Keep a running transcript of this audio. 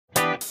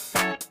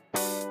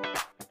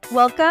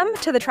Welcome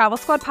to the Travel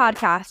Squad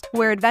podcast,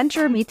 where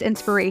adventure meets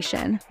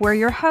inspiration. We're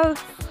your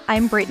hosts.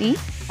 I'm Brittany.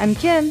 I'm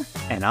Kim.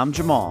 And I'm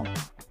Jamal.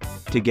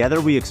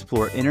 Together we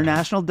explore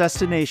international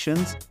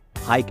destinations,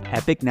 hike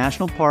epic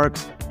national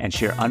parks, and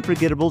share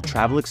unforgettable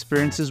travel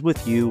experiences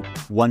with you,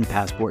 one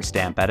passport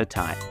stamp at a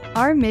time.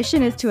 Our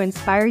mission is to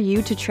inspire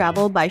you to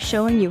travel by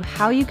showing you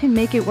how you can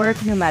make it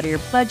work no matter your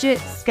budget,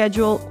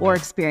 schedule, or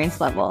experience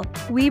level.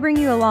 We bring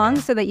you along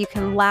so that you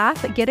can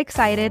laugh, get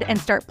excited, and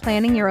start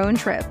planning your own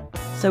trip.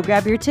 So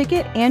grab your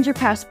ticket and your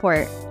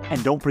passport.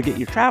 And don't forget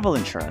your travel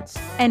insurance.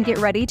 And get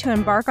ready to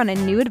embark on a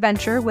new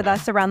adventure with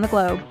us around the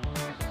globe.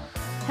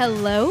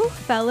 Hello,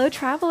 fellow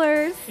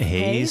travelers.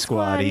 Hey,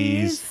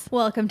 squaddies.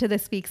 Welcome to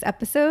this week's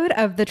episode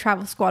of the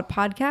Travel Squad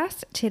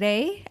podcast.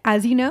 Today,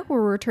 as you know,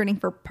 we're returning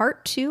for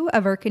part 2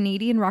 of our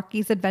Canadian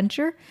Rockies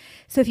adventure.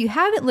 So if you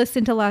haven't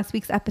listened to last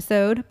week's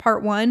episode,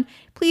 part 1,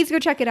 please go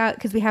check it out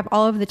because we have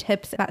all of the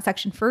tips in that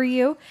section for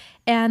you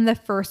and the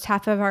first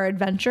half of our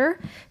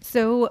adventure.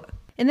 So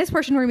in this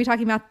portion, we're going to be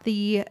talking about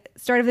the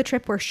start of the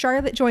trip where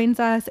Charlotte joins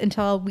us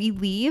until we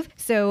leave.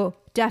 So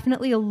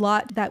definitely a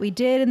lot that we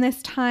did in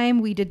this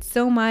time. We did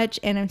so much,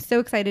 and I'm so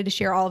excited to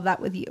share all of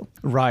that with you.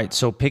 Right.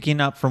 So picking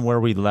up from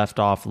where we left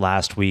off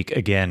last week,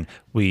 again,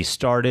 we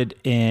started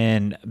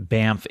in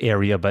Banff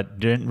area, but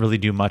didn't really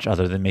do much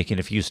other than making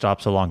a few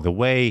stops along the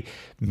way,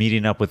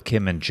 meeting up with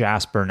Kim and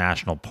Jasper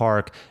National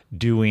Park,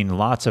 doing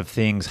lots of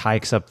things,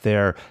 hikes up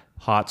there,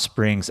 hot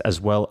springs, as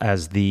well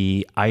as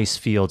the ice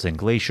fields and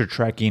glacier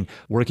trekking,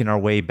 working our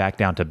way back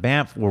down to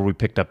Banff where we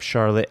picked up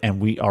Charlotte, and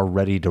we are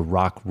ready to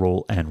rock,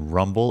 roll, and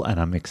rumble. And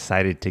I'm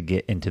excited to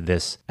get into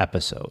this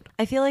episode.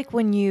 I feel like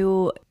when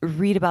you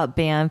read about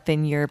Banff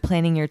and you're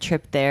planning your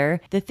trip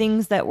there, the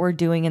things that we're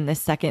doing in the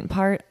second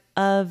part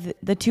of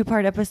the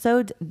 2-part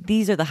episode,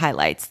 these are the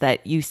highlights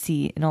that you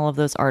see in all of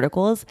those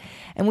articles.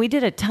 And we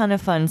did a ton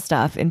of fun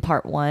stuff in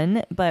part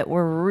 1, but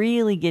we're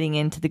really getting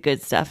into the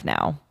good stuff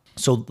now.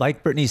 So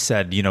like Brittany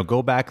said,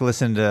 go back,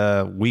 listen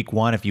to week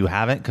 1 if you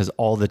haven't, because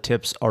all the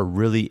tips are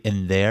really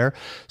in there.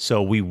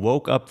 So we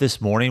woke up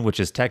this morning, which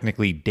is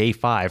technically day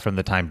 5 from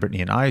the time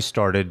Brittany and I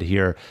started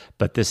here,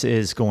 but this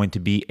is going to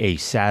be a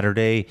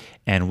Saturday,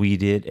 and we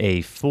did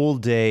a full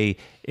day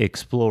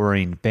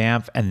exploring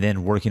Banff and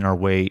then working our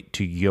way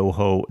to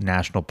Yoho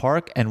National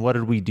Park. And what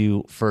did we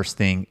do first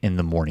thing in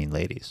the morning,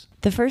 ladies?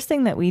 The first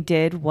thing that we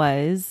did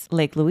was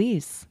Lake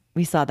Louise.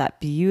 We saw that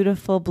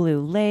beautiful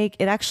blue lake.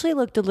 It actually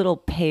looked a little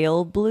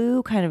pale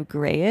blue, kind of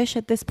grayish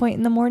at this point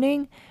in the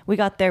morning. We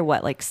got there,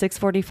 like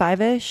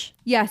 6:45-ish?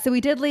 Yeah, so we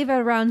did leave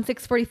at around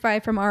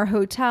 6:45 from our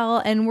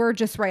hotel, and we're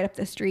just right up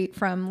the street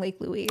from Lake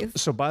Louise.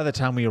 So by the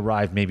time we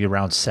arrived, maybe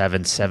around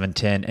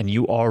 7:10, and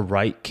you are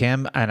right,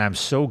 Kim, and I'm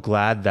so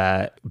glad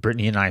that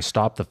Brittany and I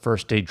stopped the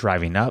first day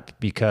driving up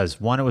because,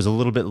 one, it was a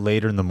little bit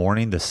later in the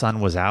morning, the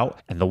sun was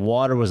out, and the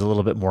water was a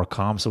little bit more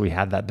calm, so we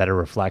had that better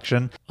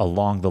reflection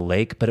along the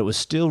lake, but it was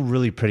still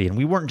really pretty, and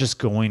we weren't just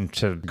going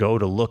to go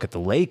to look at the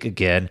lake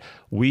again.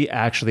 We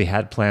actually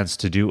had plans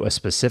to do a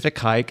specific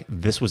hike.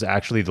 This was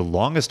actually the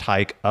longest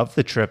hike of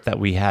the trip that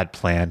we had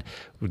planned.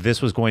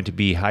 This was going to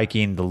be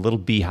hiking the Little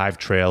Beehive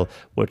Trail,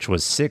 which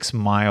was 6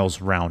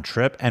 miles round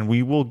trip, and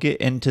we will get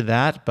into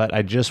that, but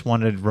I just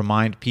wanted to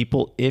remind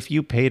people, if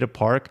you pay to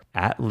park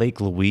at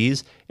Lake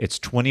Louise, it's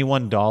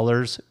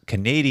 $21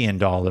 Canadian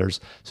dollars,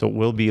 so it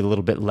will be a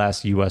little bit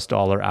less US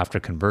dollar after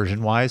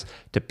conversion-wise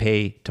to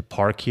pay to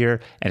park here.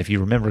 And if you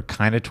remember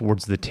kind of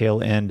towards the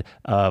tail end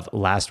of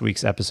last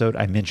week's episode,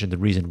 I mentioned the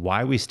reason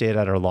why we stayed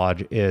at our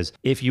lodge is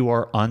if you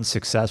are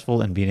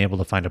unsuccessful in being able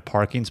to find a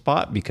parking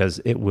spot, because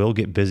it will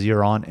get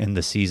busier on in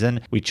the season.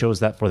 We chose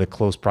that for the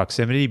close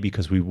proximity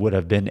because we would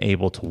have been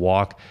able to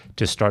walk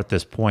to start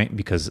this point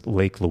because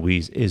Lake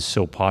Louise is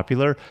so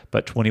popular,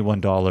 but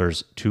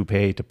 $21 to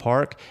pay to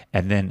park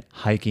and then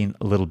hiking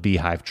Little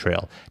Beehive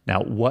Trail.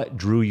 Now, what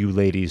drew you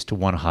ladies to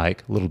want to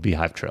hike Little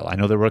Beehive Trail? I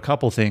know there were a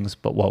couple things,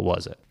 but what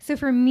was it? So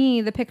for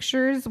me, the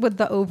pictures with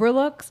the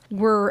overlooks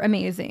were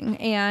amazing,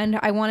 and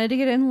I wanted to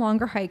get in a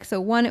longer hike.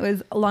 So 1, it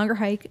was a longer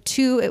hike.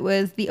 2, it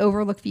was the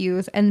overlook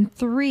views. And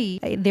 3,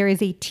 there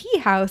is a tea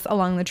house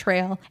along the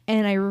trail,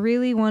 and I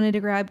really wanted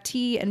to grab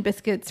tea and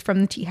biscuits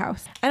from the tea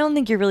house. I don't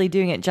think you're really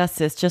doing it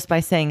justice just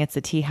by saying it's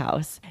a tea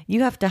house.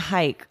 You have to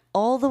hike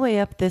all the way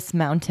up this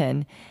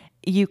mountain.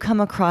 You come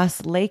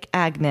across Lake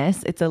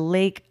Agnes. It's a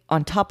lake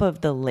on top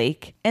of the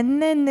lake.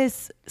 And then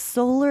this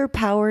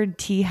solar-powered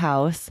tea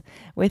house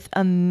with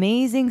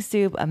amazing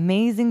soup,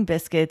 amazing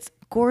biscuits,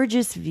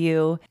 gorgeous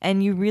view.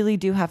 And you really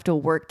do have to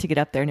work to get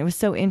up there. And it was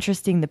so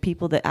interesting. The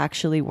people that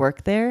actually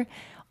work there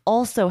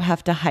also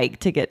have to hike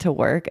to get to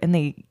work. And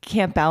they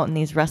camp out in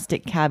these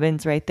rustic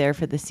cabins right there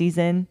for the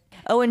season.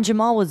 Oh, and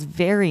Jamal was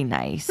very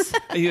nice.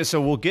 Yeah, so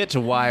we'll get to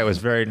why it was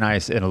very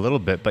nice in a little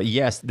bit. But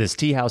yes, this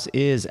tea house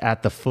is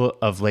at the foot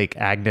of Lake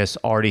Agnes,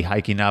 already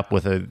hiking up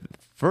with a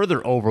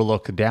further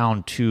overlook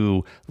down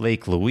to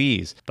Lake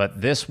Louise. But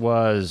this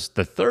was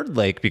the third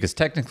lake because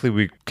technically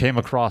we came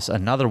across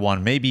another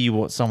one. Maybe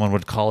what someone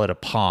would call it a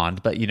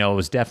pond, but it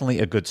was definitely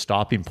a good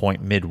stopping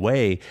point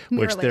midway,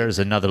 which there's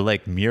another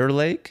lake, Muir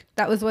Lake.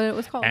 That was what it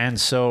was called. And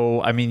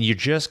so, I mean, you're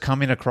just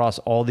coming across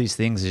all these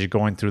things as you're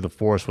going through the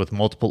forest with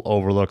multiple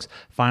overlooks.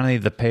 Finally,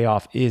 the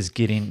payoff is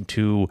getting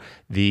to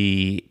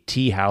the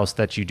tea house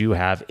that you do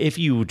have. If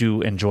you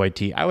do enjoy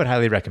tea, I would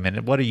highly recommend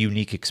it. What a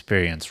unique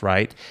experience,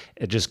 right?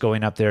 Just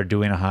going up there,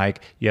 doing a hike.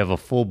 You have a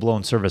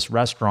full-blown service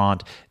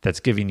restaurant that's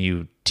giving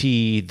you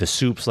tea, the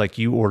soups like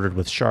you ordered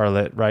with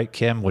Charlotte, right,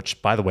 Kim?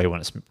 Which, by the way,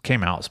 when it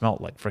came out, it smelled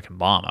like freaking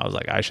bomb. I was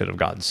like, I should have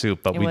gotten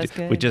soup, but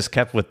we just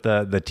kept with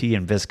the tea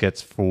and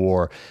biscuits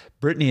for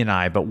Brittany and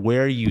I. But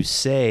where you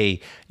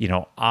say,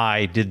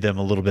 I did them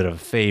a little bit of a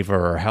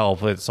favor or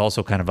help, it's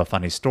also kind of a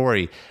funny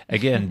story.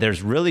 Again,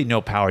 there's really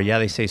no power. Yeah,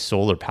 they say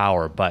solar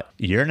power, but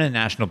you're in a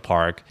national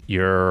park.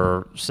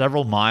 You're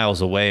several miles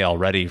away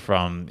already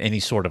from any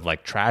sort of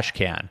like trash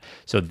can.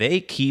 So they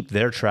keep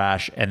their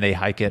trash and they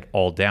hike it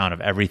all down, of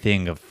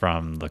everything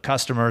from the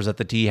customers at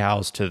the tea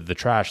house to the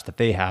trash that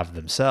they have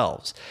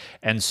themselves.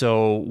 And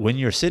so when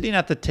you're sitting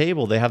at the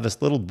table, they have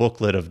this little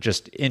booklet of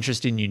just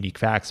interesting, unique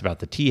facts about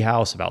the tea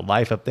house, about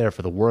life up there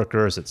for the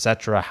workers,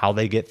 etc., how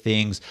they get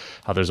things,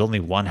 how there's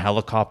only one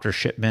helicopter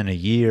shipment a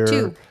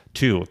year.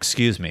 Two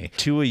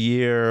a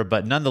year,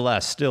 but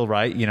nonetheless, still,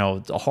 right?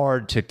 It's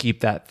hard to keep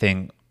that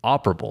thing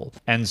operable.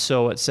 And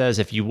so it says,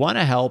 if you want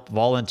to help,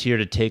 volunteer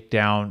to take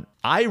down.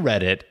 I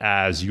read it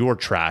as your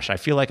trash. I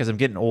feel like as I'm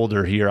getting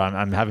older here,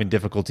 I'm having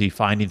difficulty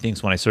finding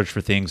things when I search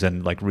for things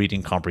and like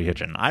reading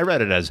comprehension. I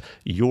read it as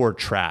your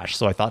trash.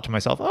 So I thought to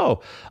myself,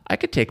 oh, I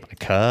could take my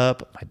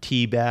cup, my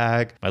tea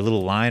bag, my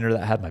little liner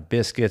that had my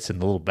biscuits and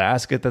the little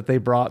basket that they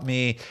brought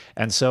me.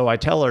 And so I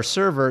tell our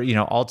server,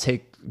 I'll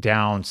take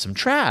down some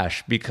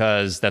trash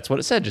because that's what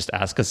it said. Just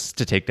ask us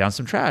to take down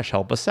some trash,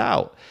 help us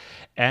out.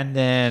 And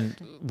then,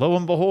 lo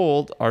and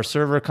behold, our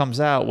server comes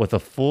out with a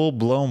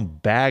full-blown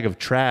bag of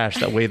trash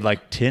that weighed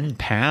like 10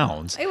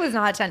 pounds. It was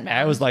not 10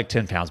 pounds. It was like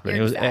 10 pounds, but it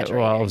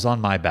was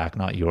on my back,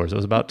 not yours. It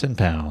was about 10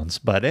 pounds.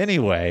 But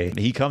anyway,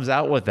 he comes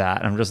out with that,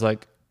 and I'm just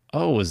like,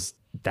 oh, is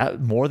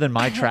that more than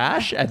my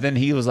trash? And then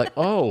he was like,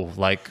 oh,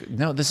 like,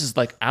 no, this is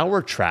like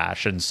our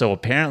trash. And so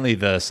apparently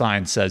the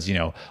sign says,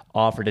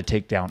 offer to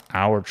take down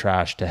our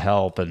trash to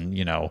help. And,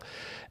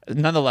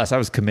 nonetheless, I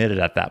was committed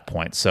at that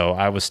point. So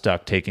I was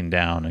stuck taking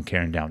down and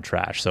carrying down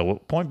trash. So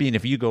point being,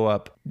 if you go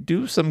up,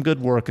 do some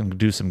good work and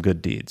do some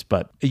good deeds.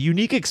 But a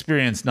unique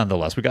experience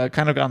nonetheless. We got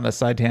kind of on the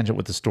side tangent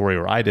with the story,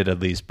 or I did at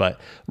least, but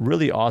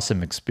really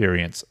awesome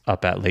experience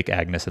up at Lake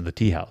Agnes and the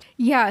tea house.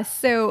 Yeah.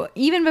 So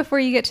even before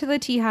you get to the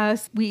tea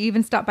house, we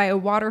even stopped by a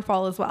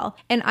waterfall as well.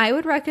 And I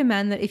would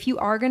recommend that if you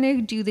are going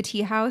to do the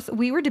tea house,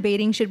 we were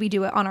debating, should we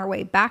do it on our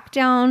way back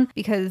down?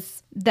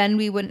 Because then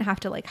we wouldn't have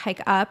to like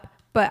hike up.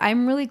 But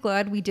I'm really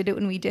glad we did it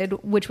when we did,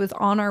 which was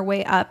on our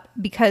way up,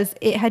 because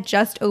it had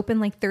just opened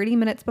like 30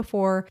 minutes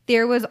before.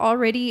 There was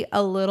already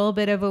a little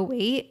bit of a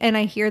wait, and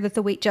I hear that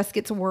the wait just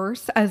gets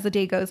worse as the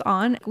day goes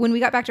on. When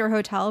we got back to our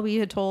hotel, we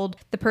had told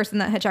the person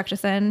that had checked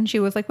us in, she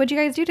was like, what'd you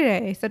guys do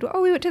today? I said,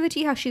 oh, we went to the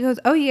tea house. She goes,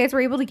 oh, you guys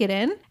were able to get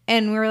in?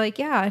 And we were like,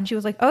 yeah. And she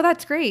was like, oh,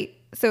 that's great.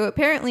 So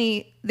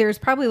apparently there's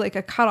probably like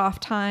a cutoff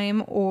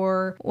time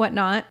or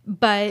whatnot.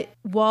 But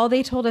while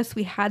they told us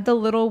we had the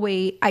little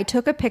wait, I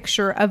took a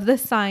picture of the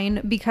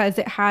sign because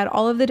it had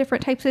all of the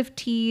different types of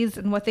teas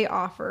and what they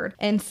offered.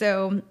 And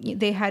so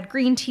they had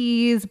green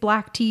teas,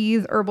 black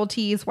teas, herbal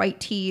teas, white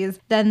teas.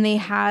 Then they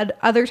had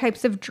other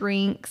types of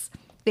drinks.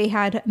 They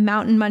had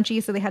mountain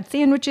munchies, so they had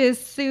sandwiches,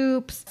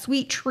 soups,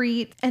 sweet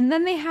treats, and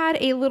then they had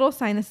a little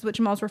sign. This is what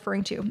Jamal's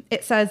referring to.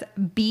 It says,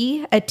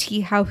 be a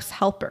tea house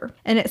helper.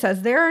 And it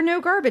says, there are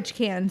no garbage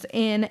cans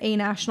in a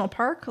national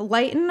park.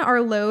 Lighten our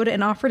load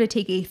and offer to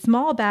take a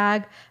small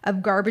bag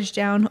of garbage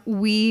down.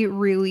 We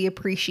really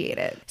appreciate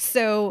it.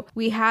 So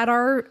we had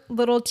our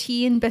little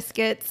tea and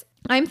biscuits.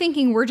 I'm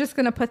thinking we're just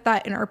going to put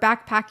that in our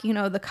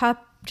backpack, the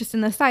cup just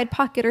in the side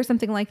pocket or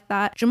something like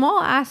that.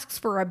 Jamal asks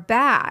for a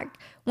bag.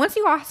 Once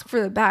you ask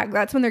for the bag,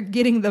 that's when they're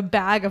getting the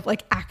bag of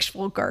like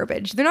actual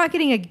garbage. They're not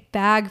getting a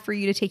bag for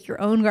you to take your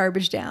own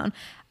garbage down.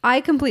 I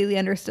completely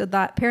understood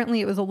that. Apparently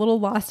it was a little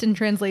lost in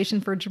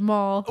translation for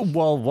Jamal.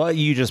 Well, what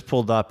you just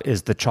pulled up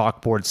is the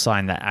chalkboard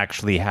sign that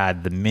actually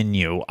had the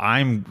menu.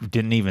 I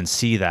didn't even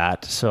see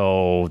that,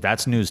 so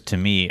that's news to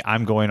me.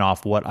 I'm going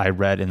off what I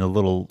read in the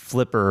little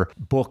flipper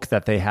book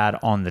that they had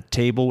on the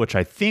table, which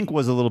I think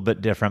was a little bit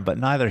different, but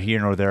neither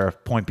here nor there.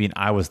 Point being,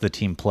 I was the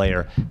team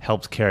player,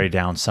 helped carry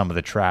down some of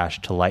the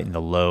trash to lighten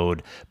the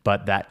load.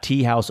 But that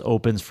tea house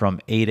opens from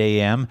 8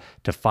 a.m.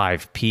 to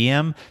 5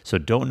 p.m., so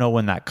don't know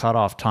when that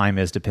cutoff time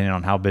is, depending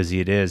on how busy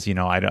it is.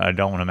 I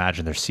don't want to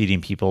imagine they're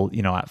seating people,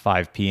 at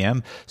 5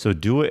 p.m. So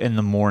do it in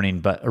the morning,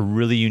 but a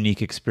really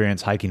unique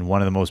experience hiking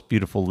one of the most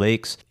beautiful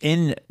lakes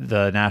in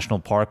the national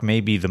park,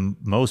 maybe the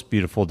most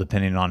beautiful,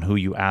 depending on who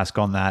you ask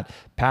on that,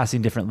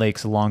 passing different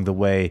lakes along the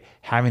way,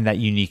 having that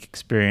unique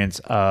experience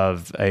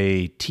of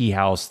a tea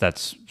house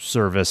that's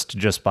serviced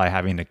just by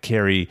having to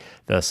carry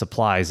the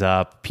supplies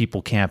up,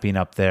 people camping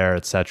up there,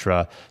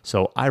 etc.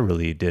 So I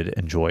really did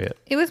enjoy it.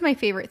 It was my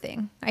favorite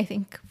thing, I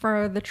think,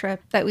 for the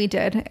trip that we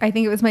did. I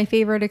think it was my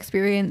favorite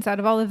experience out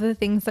of all of the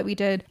things that we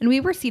did. And we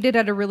were seated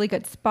at a really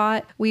good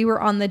spot. We were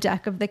on the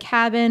deck of the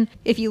cabin.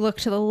 If you look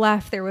to the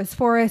left, there was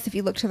forest. If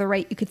you look to the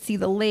right, you could see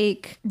the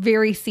lake.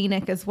 Very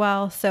scenic as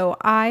well. So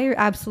I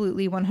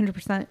absolutely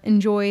 100%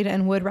 enjoyed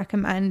and would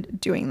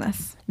recommend doing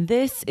this.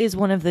 This is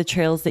one of the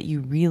trails that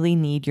you really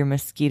need your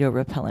mosquito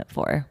repellent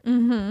for.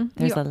 Mm-hmm.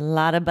 There's a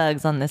lot of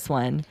bugs on this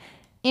one.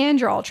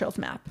 And your All Trails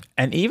map.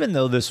 And even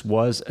though this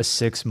was a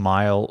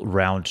 6-mile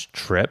round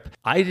trip,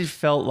 I just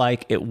felt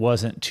like it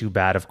wasn't too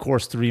bad. Of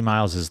course, 3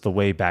 miles is the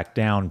way back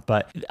down,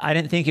 but I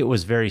didn't think it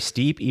was very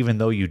steep, even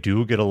though you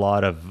do get a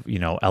lot of,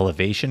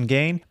 elevation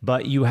gain.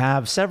 But you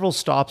have several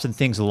stops and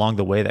things along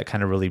the way that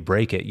kind of really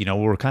break it.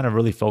 We're kind of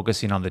really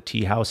focusing on the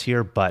tea house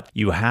here, but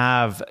you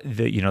have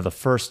the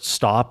first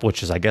stop,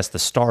 which is, I guess, the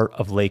start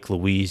of Lake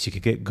Louise. You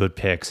could get good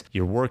pics.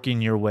 You're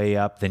working your way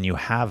up. Then you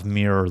have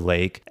Mirror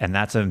Lake, and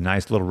that's a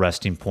nice little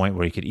resting point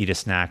where you could eat a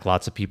snack.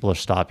 Lots of people are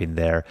stopping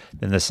there.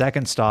 Then the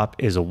second stop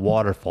is a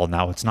waterfall.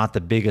 Now, it's not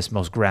the biggest,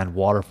 most grand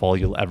waterfall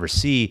you'll ever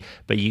see,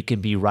 but you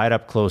can be right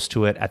up close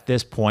to it. At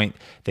this point,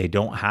 they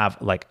don't have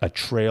like a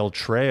trail.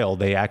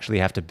 They actually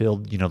have to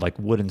build, like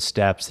wooden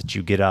steps that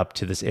you get up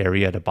to this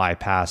area to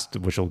bypass,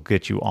 which will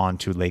get you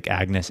onto Lake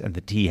Agnes and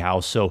the tea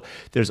house. So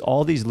there's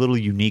all these little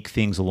unique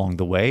things along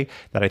the way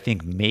that I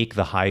think make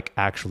the hike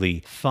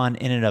actually fun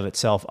in and of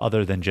itself,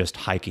 other than just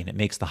hiking. It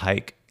makes the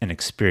hike an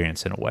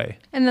experience in a way.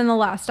 And then the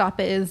last stop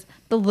is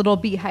the Little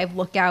Beehive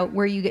Lookout,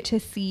 where you get to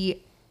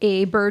see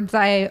a bird's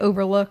eye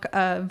overlook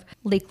of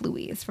Lake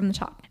Louise from the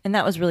top. And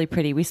that was really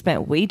pretty. We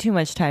spent way too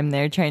much time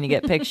there trying to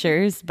get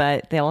pictures,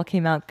 but they all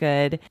came out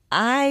good.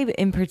 I,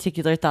 in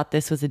particular, thought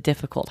this was a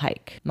difficult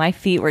hike. My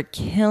feet were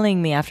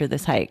killing me after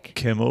this hike.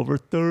 Kim over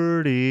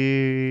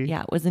 30.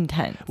 Yeah, it was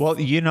intense. Well,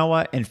 you know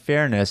what? In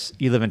fairness,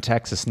 you live in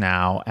Texas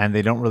now, and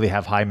they don't really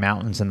have high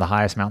mountains, and the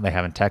highest mountain they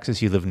have in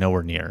Texas, you live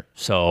nowhere near.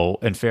 So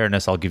in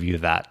fairness, I'll give you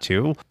that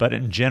too. But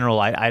in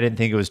general, I didn't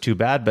think it was too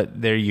bad, but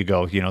there you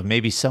go.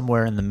 Maybe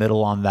somewhere in the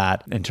middle on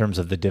that in terms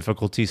of the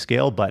difficulty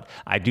scale. But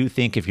I do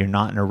think if you're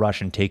not in a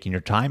rush and taking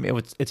your time,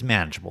 it's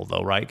manageable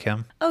though, right,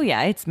 Kim? Oh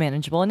yeah, it's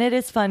manageable, and it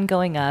is fun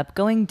going up.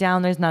 Going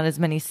down, there's not as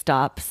many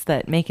stops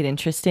that make it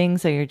interesting,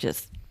 so you're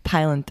just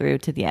piling through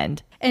to the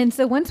end. And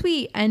so once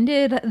we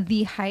ended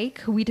the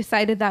hike, we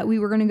decided that we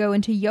were going to go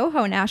into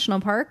Yoho National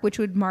Park, which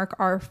would mark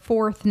our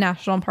 4th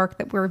national park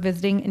that we're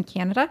visiting in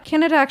Canada.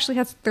 Canada actually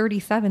has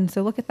 37,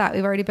 so look at that.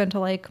 We've already been to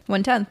like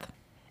 1/10.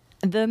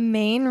 The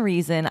main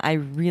reason I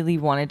really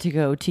wanted to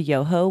go to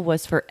Yoho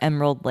was for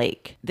Emerald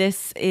Lake.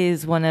 This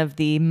is one of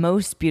the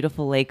most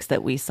beautiful lakes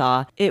that we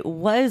saw. It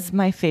was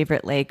my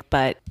favorite lake,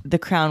 but the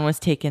crown was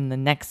taken the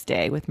next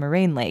day with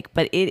Moraine Lake.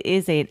 But it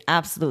is an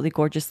absolutely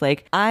gorgeous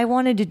lake. I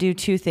wanted to do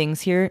 2 things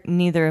here,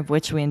 neither of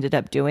which we ended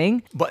up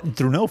doing. But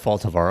through no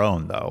fault of our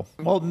own, though.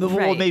 Well,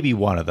 maybe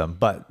one of them,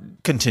 but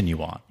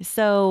continue on.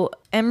 So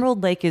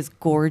Emerald Lake is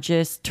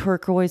gorgeous,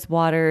 turquoise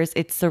waters.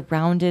 It's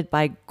surrounded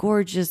by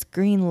gorgeous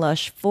green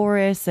lush forests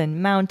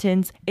and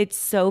mountains. It's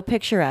so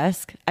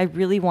picturesque. I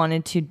really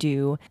wanted to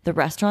do the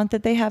restaurant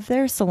that they have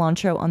there,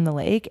 Cilantro on the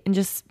Lake, and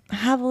just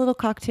have a little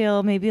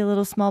cocktail, maybe a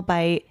little small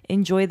bite,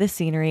 enjoy the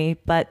scenery.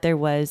 But there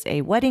was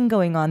a wedding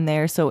going on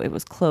there, so it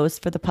was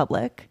closed for the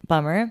public.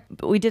 Bummer.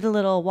 But we did a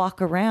little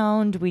walk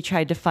around. We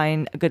tried to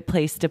find a good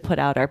place to put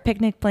out our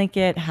picnic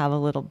blanket, have a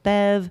little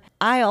bev.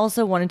 I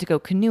also wanted to go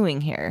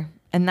canoeing here.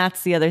 And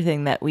that's the other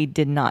thing that we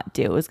did not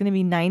do. It was going to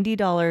be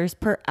 $90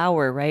 per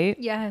hour, right?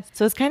 Yes.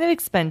 So it's kind of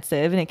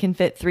expensive, and it can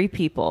fit 3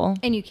 people.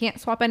 And you can't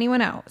swap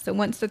anyone out. So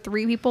once the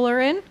 3 people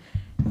are in,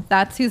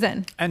 that's who's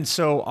in. And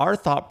so our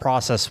thought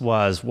process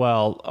was,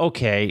 well,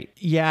 okay,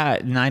 yeah,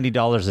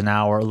 $90 an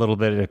hour, a little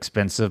bit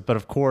expensive. But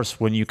of course,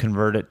 when you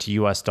convert it to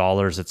US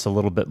dollars, it's a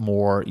little bit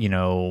more,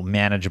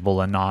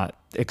 manageable and not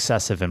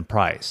excessive in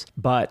price.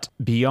 But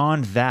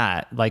beyond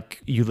that,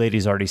 like you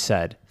ladies already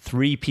said,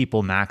 3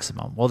 people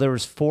maximum. Well, there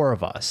was 4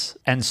 of us.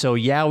 And so,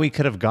 yeah, we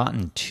could have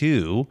gotten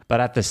 2,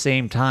 but at the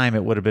same time,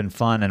 it would have been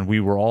fun. And we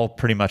were all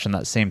pretty much in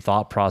that same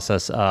thought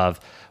process of,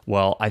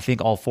 well, I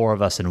think all 4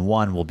 of us in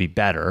one will be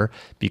better,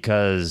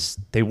 because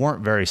they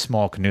weren't very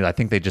small canoes. I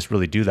think they just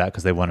really do that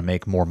because they want to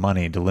make more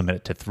money to limit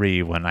it to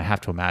 3, when I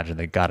have to imagine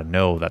they got to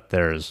know that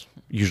there's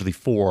usually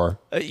 4,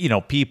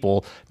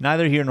 people,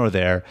 neither here nor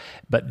there.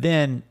 But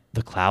then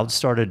the clouds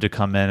started to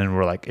come in and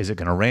we're like, is it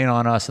going to rain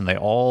on us? And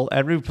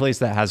every place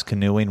that has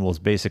canoeing will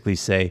basically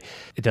say,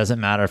 it doesn't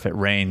matter if it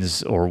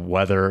rains or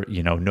weather,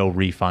 no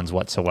refunds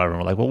whatsoever. And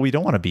we're like, well, we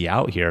don't want to be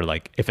out here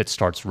like if it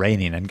starts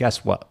raining. And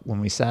guess what? When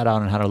we sat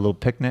out and had a little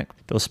picnic,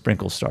 those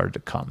sprinkles started to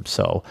come.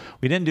 So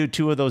we didn't do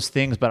two of those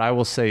things, but I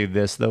will say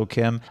this though,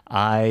 Kim,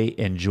 I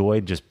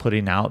enjoyed just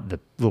putting out the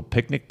little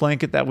picnic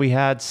blanket that we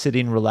had,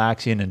 sitting,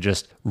 relaxing, and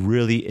just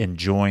really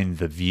enjoying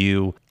the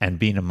view and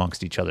being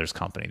amongst each other's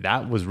company.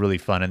 That was really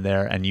fun in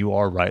there. And you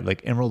are right.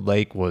 Like Emerald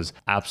Lake was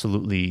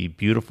absolutely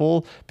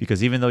beautiful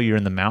because even though you're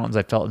in the mountains,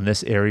 I felt in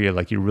this area,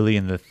 like you're really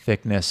in the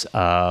thickness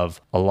of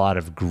a lot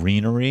of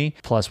greenery.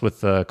 Plus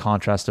with the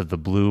contrast of the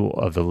blue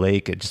of the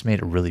lake, it just made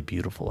it really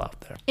beautiful out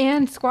there.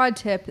 And squad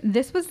tip,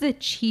 this was the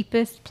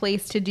cheapest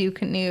place to do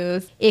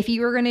canoes. If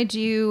you were going to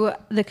do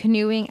the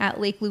canoeing at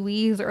Lake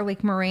Louise or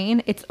Lake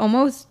Moraine, it's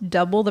almost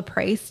double the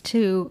price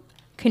to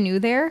canoe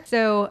there.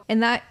 So in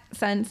that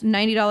sense,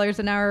 $90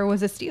 an hour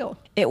was a steal.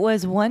 It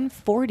was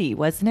 $140,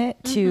 wasn't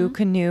it, to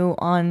canoe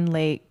on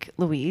Lake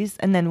Louise,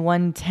 and then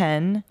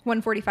 $110.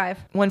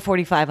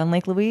 $145 on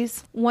Lake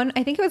Louise.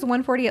 I think it was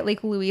 $140 at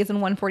Lake Louise and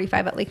 $145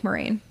 at Lake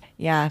Moraine.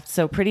 Yeah,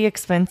 so pretty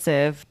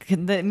expensive.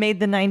 That made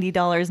the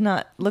 $90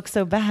 not look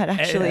so bad,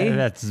 actually.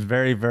 That's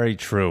very, very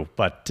true.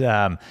 But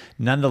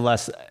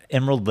nonetheless,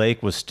 Emerald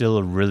Lake was still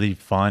a really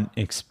fun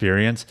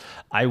experience.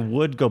 I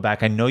would go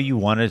back. I know you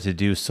wanted to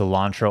do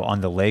cilantro on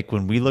the lake.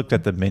 When we looked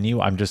at the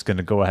menu, I'm just going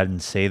to go ahead and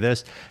say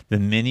this. The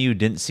menu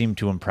didn't seem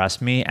to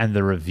impress me, and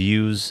the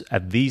reviews,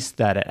 at least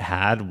that it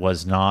had,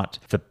 was not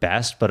the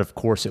best. But of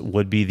course, it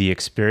would be the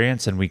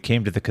experience. And we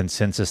came to the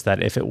consensus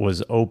that if it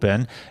was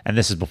open, and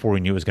this is before we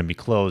knew it was going to be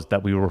closed,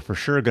 that we were for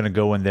sure going to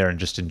go in there and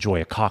just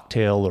enjoy a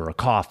cocktail or a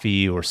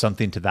coffee or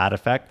something to that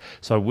effect.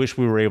 So I wish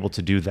we were able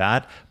to do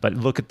that. But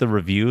look at the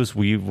reviews.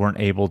 We weren't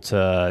able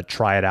to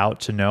try it out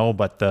to know,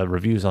 but the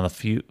reviews on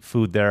the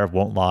food there,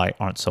 won't lie,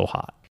 aren't so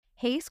hot.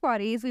 Hey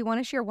Squatties, we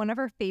want to share one of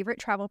our favorite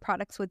travel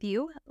products with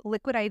you.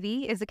 Liquid IV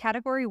is a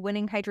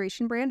category-winning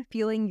hydration brand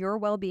fueling your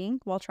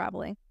well-being while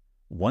traveling.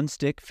 One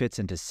stick fits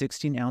into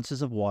 16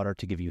 ounces of water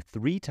to give you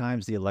 3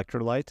 times the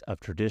electrolytes of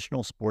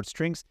traditional sports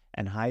drinks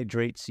and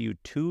hydrates you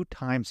 2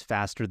 times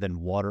faster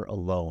than water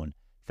alone.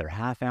 Their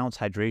half-ounce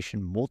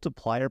hydration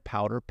multiplier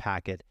powder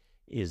packet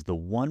is the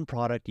one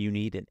product you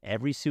need in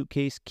every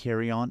suitcase,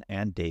 carry-on,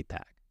 and day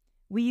pack.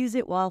 We use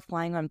it while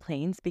flying on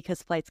planes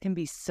because flights can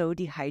be so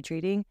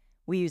dehydrating.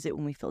 We use it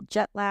when we feel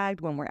jet lagged,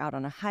 when we're out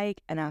on a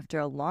hike, and after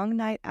a long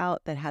night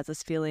out that has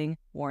us feeling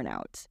worn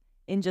out.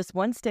 In just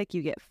one stick,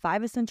 you get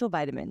 5 essential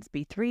vitamins,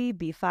 B3,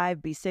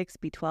 B5, B6,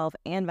 B12,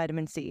 and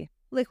vitamin C.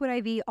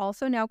 Liquid IV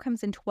also now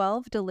comes in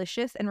 12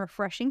 delicious and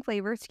refreshing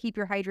flavors to keep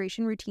your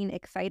hydration routine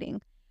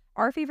exciting.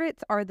 Our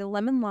favorites are the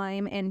lemon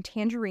lime and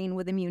tangerine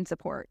with immune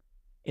support.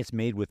 It's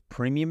made with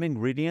premium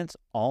ingredients,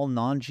 all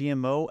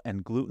non-GMO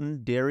and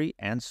gluten, dairy,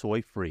 and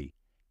soy-free.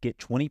 Get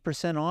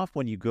 20% off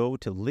when you go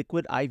to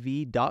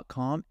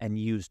liquidiv.com and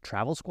use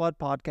Travel Squad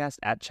Podcast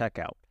at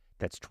checkout.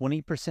 That's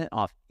 20%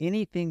 off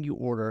anything you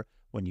order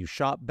when you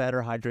shop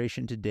Better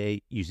Hydration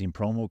today using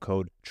promo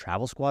code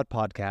Travel Squad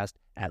Podcast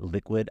at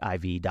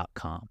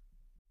liquidiv.com.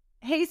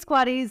 Hey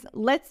Squatties,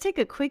 let's take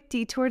a quick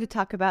detour to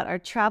talk about our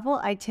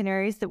travel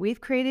itineraries that we've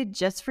created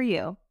just for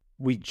you.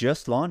 We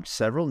just launched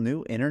several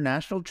new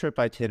international trip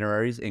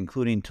itineraries,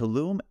 including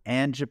Tulum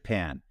and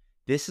Japan.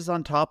 This is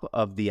on top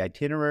of the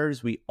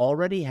itineraries we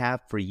already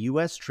have for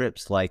U.S.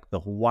 trips like the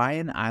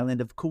Hawaiian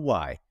island of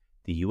Kauai,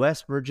 the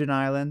U.S. Virgin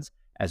Islands,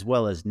 as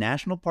well as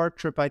national park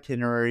trip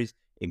itineraries,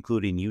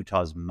 including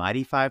Utah's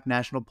Mighty 5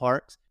 National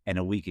Parks and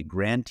a week at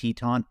Grand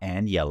Teton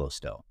and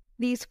Yellowstone.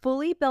 These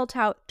fully built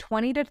out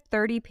 20 to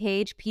 30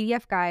 page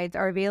PDF guides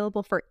are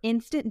available for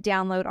instant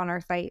download on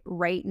our site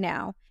right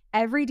now.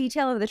 Every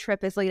detail of the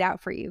trip is laid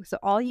out for you, so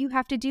all you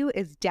have to do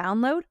is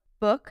download,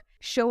 book,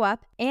 show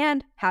up,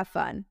 and have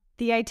fun.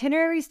 The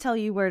itineraries tell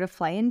you where to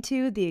fly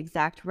into, the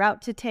exact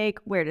route to take,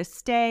 where to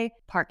stay,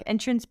 park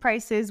entrance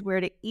prices,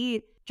 where to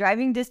eat,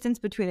 driving distance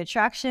between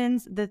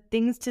attractions, the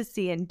things to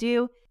see and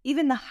do,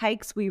 even the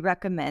hikes we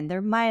recommend,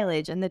 their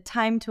mileage, and the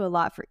time to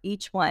allot for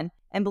each one.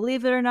 And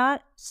believe it or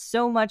not,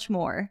 so much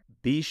more.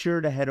 Be sure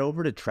to head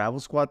over to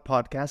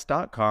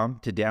TravelSquadPodcast.com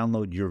to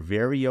download your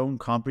very own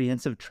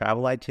comprehensive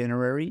travel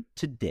itinerary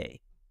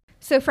today.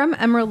 So from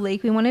Emerald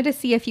Lake, we wanted to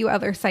see a few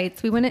other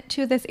sites. We went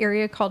to this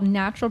area called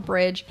Natural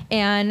Bridge,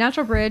 and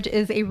Natural Bridge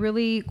is a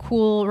really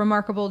cool,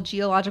 remarkable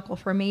geological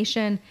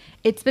formation.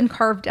 It's been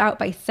carved out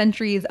by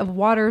centuries of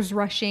waters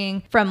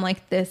rushing from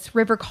like this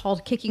river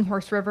called Kicking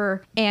Horse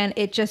River, and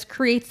it just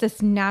creates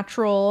this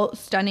natural,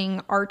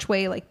 stunning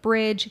archway like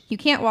bridge. You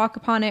can't walk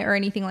upon it or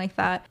anything like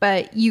that,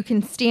 but you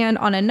can stand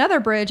on another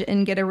bridge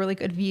and get a really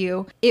good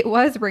view. It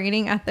was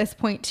raining at this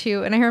point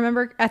too, and I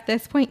remember at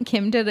this point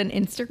Kim did an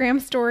Instagram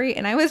story,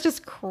 and I was just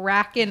just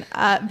cracking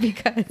up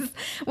because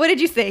what did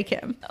you say,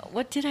 Kim?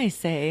 What did I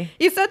say?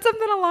 You said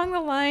something along the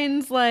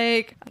lines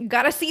like,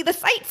 gotta see the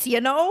sights, you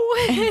know?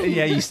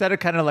 Yeah, you said it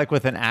kind of like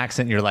with an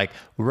accent. You're like,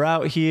 we're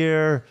out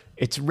here,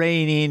 it's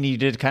raining. You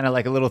did kind of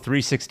like a little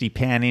 360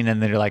 panning,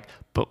 and then you're like,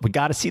 but we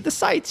got to see the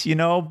sights, you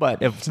know?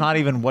 But it's not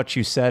even what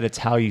you said, it's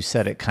how you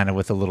said it, kind of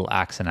with a little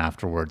accent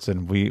afterwards.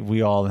 And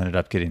we all ended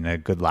up getting a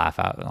good laugh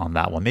out on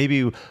that one.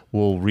 Maybe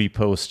we'll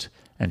repost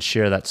and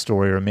share that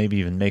story, or maybe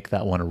even make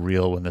that one a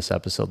reel when this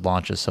episode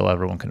launches so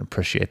everyone can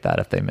appreciate that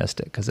if they missed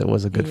it, because it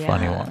was a good,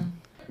 funny one.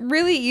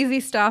 Really easy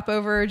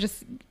stopover.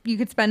 Just you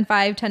could spend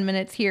 5-10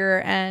 minutes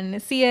here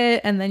and see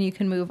it, and then you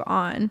can move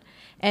on.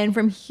 And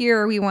from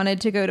here, we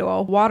wanted to go to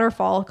a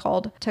waterfall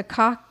called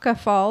Takaka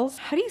Falls.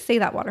 How do you say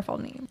that waterfall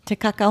name?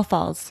 Takaka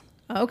Falls.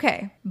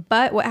 Okay.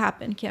 But what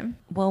happened, Kim?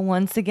 Well,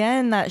 once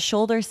again, that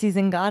shoulder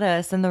season got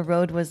us and the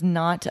road was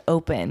not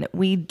open.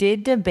 We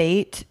did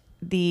debate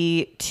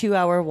the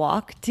 2-hour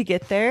walk to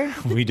get there.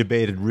 We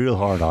debated real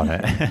hard on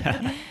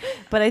it.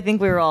 But I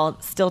think we were all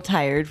still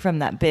tired from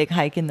that big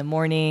hike in the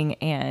morning.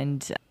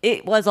 And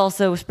it was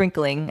also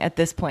sprinkling at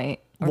this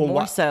point. Or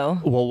more so.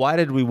 Well, why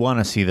did we want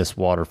to see this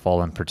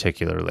waterfall in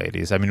particular,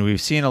 ladies? I mean,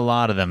 we've seen a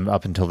lot of them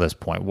up until this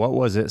point. What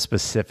was it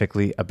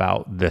specifically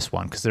about this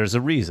one? Because there's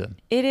a reason.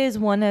 It is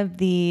one of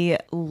the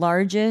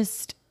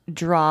largest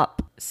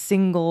drop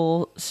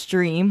single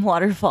stream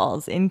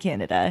waterfalls in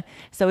Canada.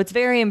 So it's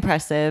very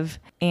impressive,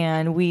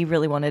 and we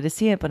really wanted to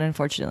see it, but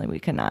unfortunately we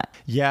could not.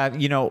 Yeah,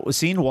 you know,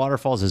 seeing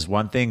waterfalls is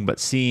one thing, but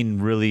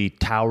seeing really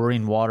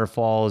towering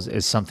waterfalls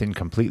is something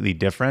completely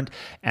different.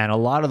 And a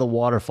lot of the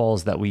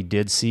waterfalls that we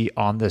did see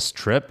on this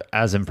trip,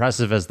 as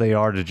impressive as they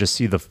are to just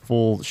see the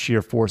full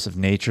sheer force of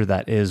nature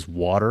that is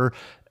water,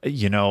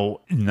 you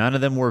know, none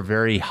of them were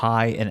very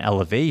high in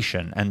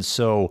elevation. And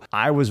so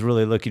I was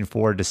really looking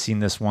forward to seeing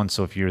this one.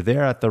 So if you're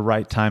there at the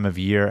right time of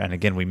year, and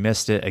again, we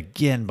missed it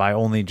again by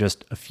only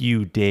just a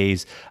few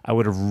days, I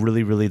would have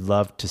really, really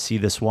loved to see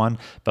this one.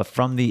 But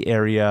from the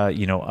area,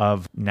 you know,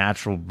 of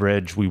Natural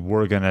Bridge, we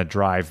were going to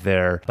drive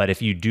there. But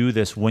if you do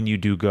this, when you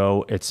do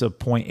go, it's a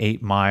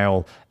 0.8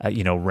 mile,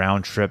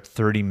 round trip,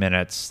 30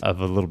 minutes of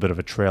a little bit of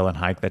a trail and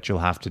hike that you'll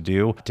have to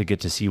do to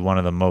get to see one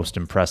of the most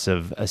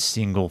impressive,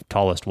 single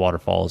tallest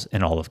waterfalls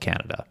in all of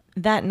Canada.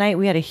 That night,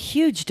 we had a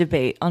huge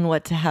debate on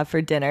what to have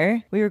for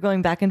dinner. We were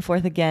going back and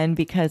forth again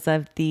because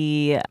of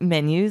the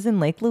menus in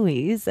Lake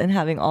Louise and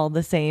having all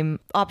the same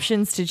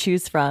options to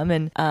choose from.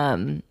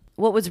 And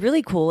what was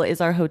really cool is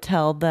our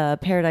hotel, the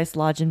Paradise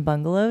Lodge and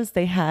Bungalows.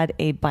 They had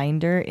a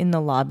binder in the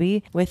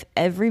lobby with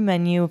every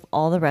menu of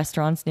all the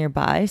restaurants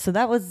nearby. So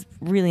that was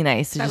really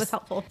nice. That was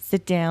helpful.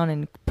 Sit down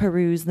and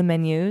peruse the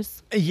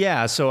menus.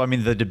 Yeah. So, I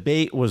mean, the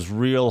debate was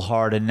real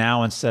hard. And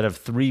now instead of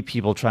 3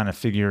 people trying to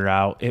figure it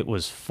out, it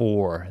was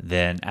 4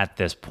 then at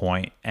this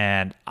point.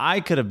 And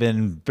I could have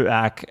been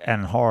back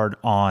and hard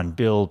on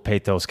Bill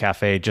Peto's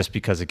Cafe just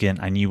because, again,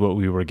 I knew what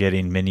we were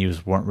getting.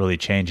 Menus weren't really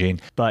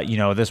changing. But, you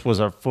know, this was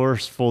our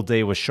first full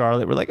day with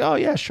Charlotte. We're like, oh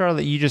yeah,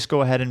 Charlotte, you just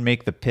go ahead and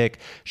make the pick.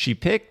 She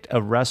picked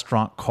a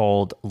restaurant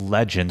called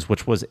Legends,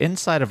 which was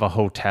inside of a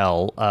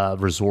hotel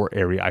resort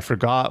area. I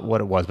forgot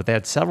what it was, but they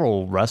had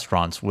several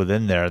restaurants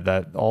within there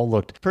that all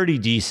looked pretty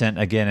decent,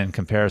 again, in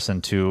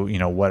comparison to, you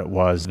know, what it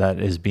was that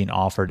is being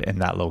offered in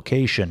that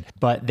location.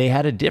 But they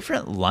had a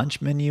different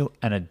lunch menu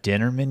and a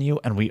dinner menu,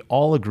 and we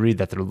all agreed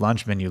that their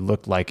lunch menu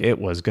looked like it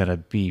was going to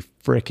be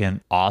freaking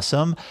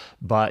awesome.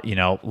 But, you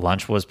know,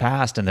 lunch was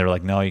passed and they were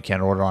like, no, you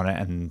can't order on it.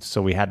 And so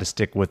we had to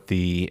stick with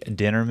the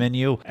dinner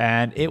menu,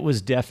 and it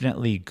was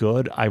definitely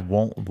good. I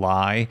won't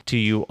lie to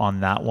you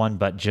on that one,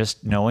 but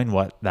just knowing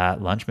what that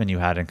lunch menu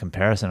had in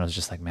comparison, I was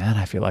just like, man,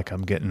 I feel like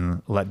I'm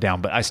getting let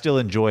down. But I still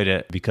enjoyed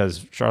it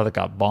because Charlotte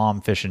got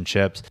bomb fish and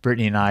chips.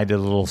 Brittany and I did a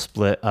little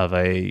split of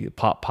a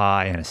pot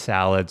pie and a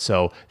salad.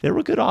 So there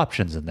were good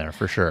options in there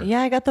for sure.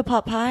 Yeah, I got the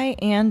pot pie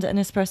and an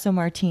espresso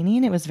martini,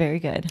 and it was very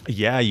good.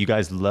 Yeah, you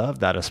guys loved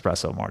that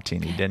espresso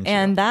martini, didn't you?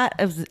 And that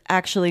was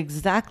actually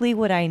exactly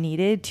what I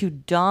needed to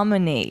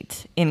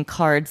dominate in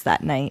cards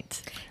that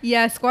night.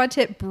 Yeah, squad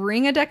tip,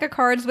 bring a deck of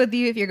cards with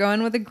you if you're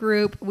going with a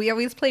group. We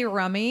always play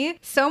rummy.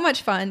 So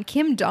much fun.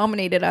 Kim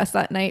dominated us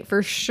that night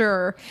for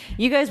sure.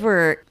 You guys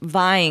were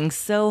vying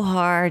so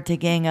hard to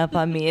gang up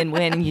on me and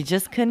win. You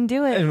just couldn't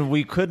do it. And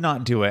we could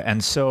not do it.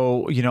 And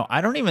so, you know,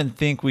 I don't even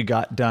think we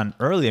got done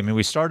early. I mean,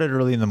 we started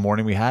early in the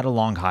morning. We had a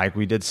long hike.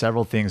 We did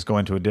several things,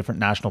 going to a different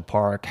national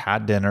park,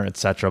 had dinner,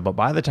 etc. But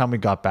by the time we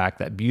got back,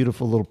 that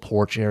beautiful little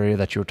porch area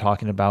that you were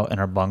talking about in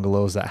our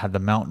bungalows that had the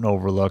mountain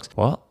overlooks,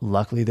 well,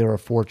 luckily there were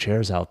 4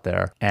 chairs out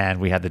there. And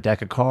we had the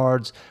deck of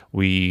cards.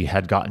 We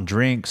had gotten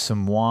drinks,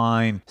 some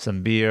wine,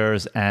 some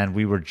beers, and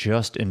we were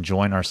just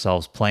enjoying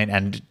ourselves playing.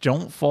 And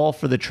don't fall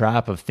for the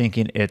trap of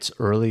thinking it's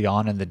early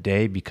on in the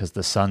day, because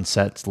the sun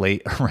sets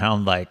late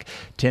around like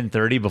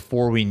 10:30.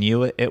 Before we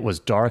knew it, it was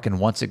dark. And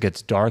once it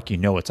gets dark, you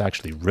know it's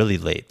actually really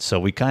late. So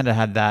we kind of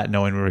had that,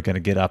 knowing we were going to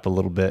get up a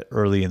little bit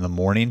early in the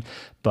morning.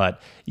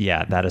 But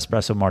yeah, that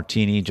espresso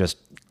martini just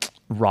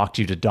rocked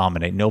you to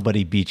dominate.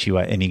 Nobody beat you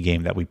at any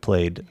game that we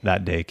played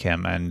that day,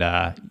 Kim, and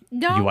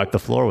you wiped the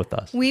floor with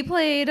us. We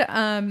played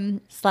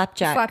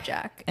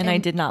Slapjack. And I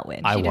did not win.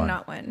 She won. did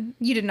not win.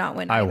 You did not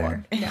win I either.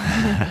 won.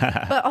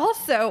 Yeah. But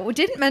also, we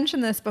didn't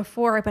mention this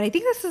before, but I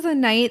think this is a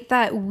night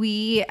that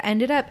we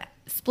ended up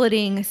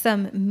splitting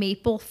some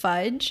maple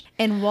fudge.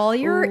 And while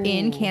you're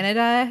in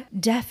Canada,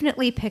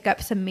 definitely pick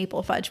up some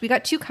maple fudge. We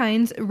got two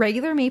kinds,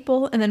 regular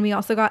maple, and then we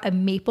also got a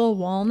maple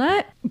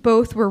walnut.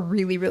 Both were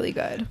really, really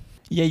good.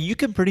 Yeah, you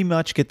can pretty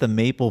much get the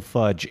maple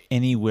fudge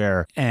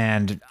anywhere.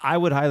 And I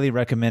would highly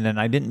recommend, and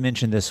I didn't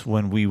mention this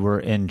when we were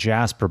in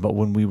Jasper, but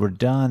when we were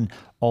done,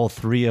 all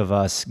three of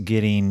us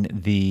getting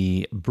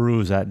the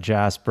brews at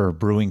Jasper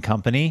Brewing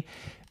Company,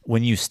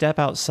 when you step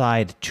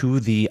outside to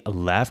the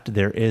left,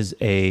 there is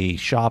a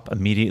shop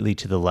immediately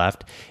to the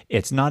left.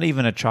 It's not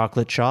even a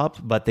chocolate shop,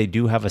 but they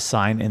do have a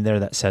sign in there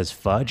that says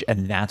fudge,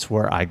 and that's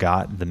where I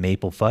got the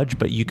maple fudge.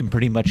 But you can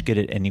pretty much get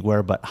it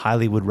anywhere, but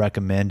highly would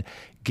recommend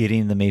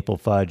getting the maple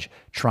fudge,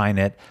 trying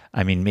it.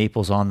 I mean,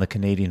 maple's on the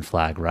Canadian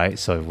flag, right?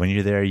 So when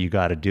you're there, you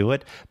got to do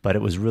it. But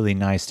it was really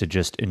nice to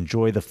just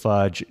enjoy the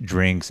fudge,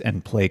 drinks,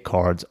 and play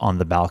cards on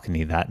the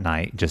balcony that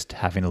night, just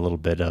having a little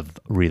bit of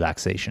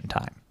relaxation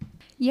time.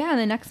 Yeah, and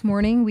the next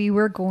morning we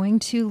were going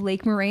to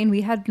Lake Moraine.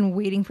 We had been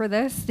waiting for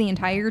this the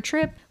entire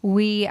trip.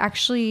 We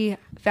actually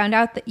found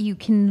out that you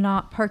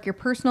cannot park your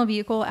personal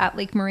vehicle at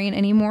Lake Moraine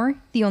anymore.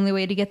 The only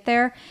way to get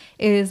there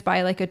is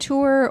by like a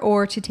tour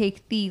or to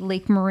take the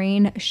Lake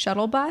Moraine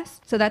shuttle bus.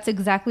 So that's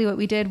exactly what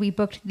we did. We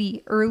booked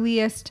the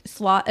earliest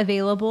slot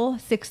available,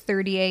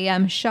 6:30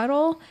 a.m.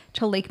 shuttle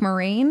to Lake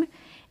Moraine.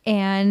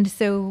 And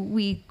so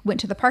we went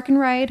to the park and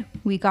ride.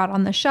 We got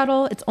on the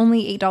shuttle. It's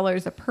only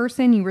 $8 a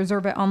person. You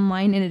reserve it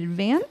online in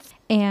advance.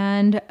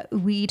 And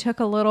we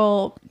took a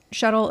little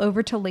shuttle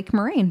over to Lake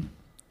Moraine.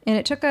 And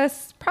it took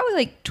us probably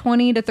like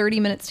 20 to 30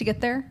 minutes to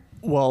get there.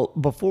 Well,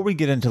 before we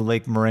get into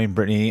Lake Moraine,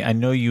 Brittany, I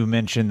know you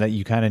mentioned that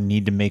you kind of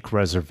need to make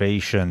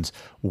reservations.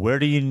 Where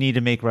do you need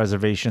to make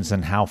reservations,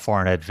 and how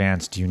far in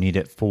advance do you need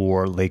it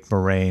for Lake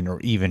Moraine, or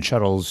even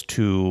shuttles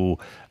to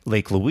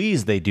Lake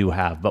Louise they do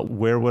have? But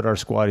where would our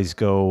squaddies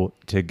go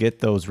to get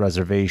those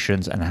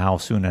reservations, and how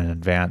soon in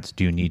advance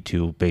do you need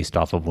to, based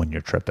off of when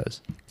your trip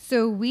is?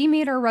 So we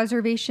made our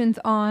reservations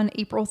on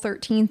April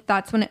 13th.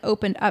 That's when it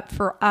opened up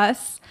for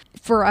us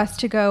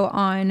to go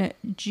on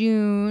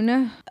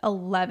June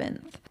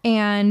 11th.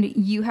 And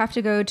you have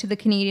to go to the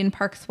Canadian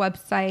Parks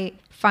website,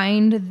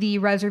 find the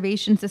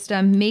reservation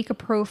system, make a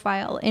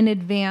profile in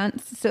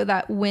advance so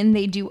that when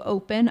they do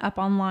open up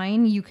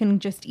online, you can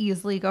just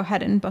easily go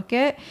ahead and book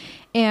it.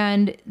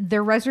 And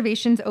their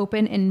reservations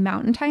open in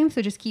Mountain Time.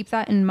 So just keep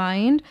that in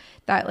mind,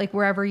 that like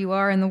wherever you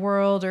are in the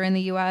world or in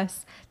the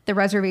US, the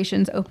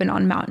reservations open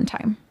on Mountain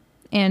Time.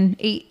 And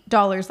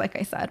 $8, like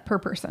I said, per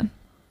person.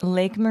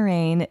 Lake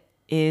Moraine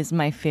is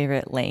my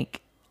favorite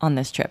lake on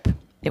this trip.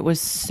 It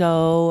was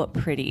so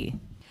pretty.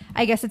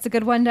 I guess it's a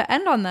good one to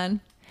end on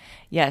then.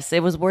 Yes,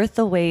 it was worth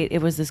the wait.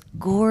 It was this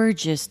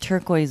gorgeous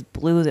turquoise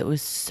blue that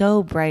was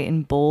so bright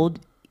and bold.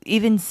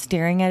 Even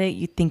staring at it,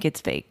 you think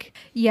it's fake.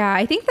 Yeah,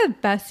 I think the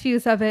best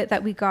views of it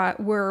that we got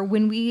were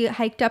when we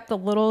hiked up the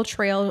little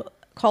trail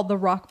called the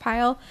Rock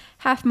Pile,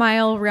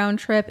 half-mile round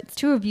trip. It's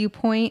to a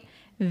viewpoint.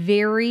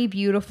 Very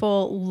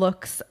beautiful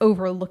looks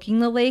overlooking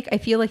the lake. I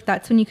feel like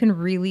that's when you can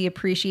really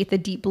appreciate the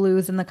deep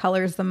blues and the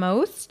colors the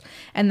most,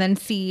 and then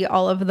see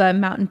all of the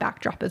mountain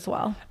backdrop as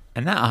well.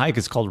 And that hike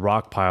is called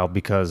Rock Pile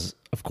because,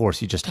 of course,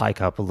 you just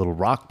hike up a little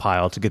rock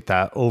pile to get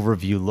that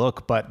overview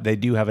look, but they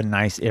do have a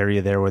nice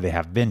area there where they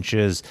have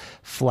benches,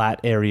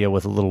 flat area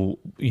with a little,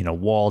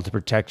 wall to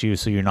protect you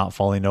so you're not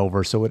falling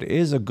over. So it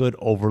is a good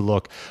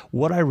overlook.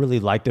 What I really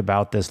liked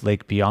about this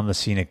lake, beyond the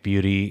scenic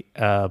beauty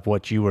of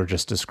what you were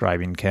just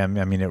describing, Kim,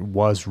 I mean, it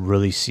was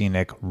really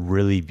scenic,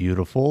 really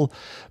beautiful,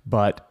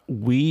 but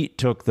we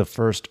took the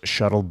first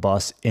shuttle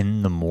bus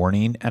in the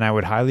morning, and I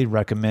would highly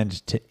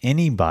recommend to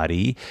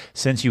anybody,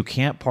 since you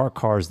can't park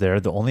cars there,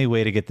 the only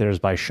way to get there is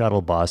by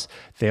shuttle bus.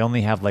 They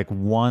only have like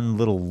one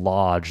little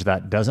lodge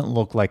that doesn't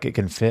look like it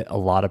can fit a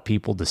lot of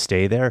people to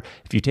stay there.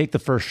 If you take the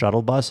first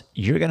shuttle bus,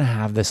 you're going to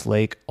have this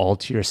lake all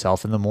to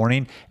yourself in the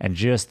morning, and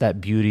just that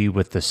beauty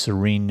with the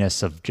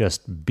sereneness of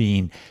just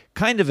being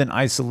kind of in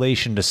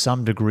isolation to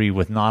some degree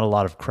with not a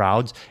lot of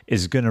crowds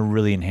is going to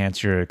really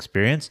enhance your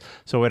experience.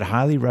 So I'd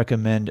highly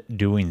recommend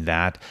doing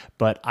that,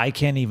 but I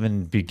can't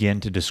even begin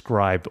to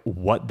describe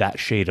what that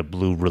shade of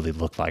blue really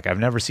looked like. I've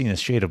never seen a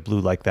shade of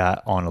blue like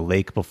that on a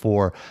lake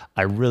before.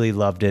 I really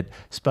loved it,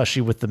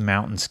 especially with the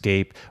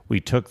mountainscape. We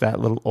took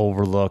that little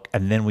overlook,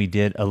 and then we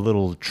did a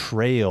little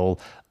trail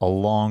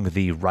along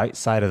the right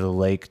side of the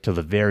lake to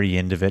the very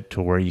end of it,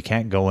 to where you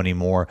can't go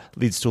anymore.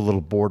 Leads to a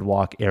little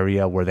boardwalk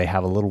area where they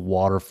have a little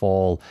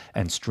waterfall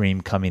and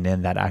stream coming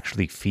in that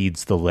actually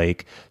feeds the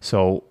lake.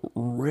 So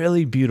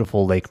really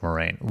beautiful Lake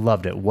Moraine.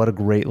 Loved it. What a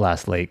great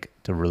last lake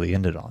to really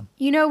end it on.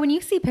 When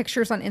you see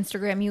pictures on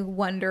Instagram, you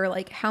wonder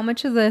like how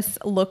much of this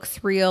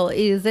looks real.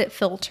 Is it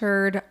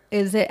filtered?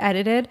 Is it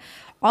edited?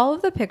 All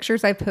of the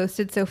pictures I've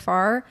posted so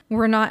far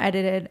were not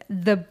edited.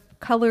 The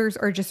colors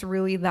are just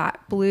really that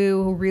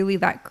blue, really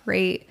that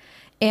great.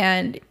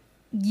 And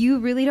you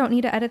really don't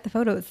need to edit the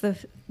photos.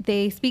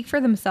 They speak for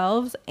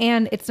themselves,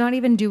 and it's not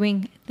even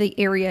doing the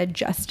area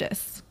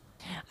justice.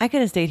 I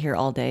could have stayed here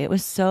all day. It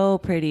was so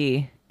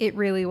pretty. It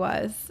really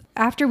was.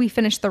 After we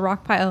finished the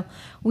rock pile,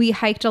 we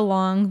hiked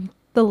along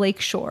the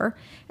lake shore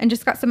and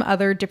just got some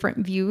other different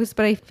views,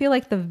 but I feel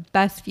like the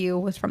best view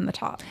was from the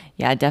top.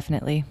 Yeah,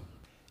 definitely.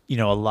 You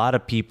know, a lot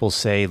of people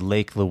say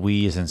Lake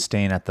Louise and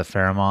staying at the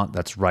Fairmont.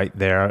 That's right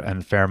there.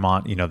 And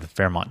Fairmont, you know, the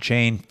Fairmont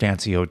chain,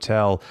 fancy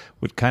hotel,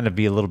 would kind of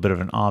be a little bit of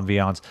an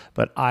ambiance.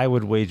 But I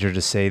would wager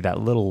to say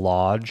that little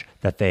lodge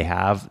that they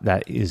have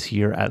that is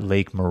here at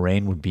Lake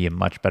Moraine would be a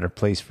much better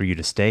place for you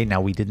to stay.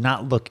 Now, we did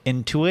not look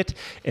into it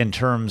in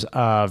terms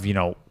of, you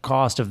know,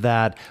 cost of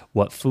that,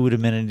 what food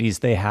amenities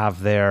they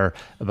have there.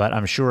 But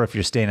I'm sure if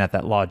you're staying at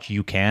that lodge,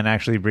 you can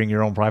actually bring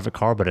your own private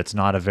car, but it's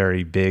not a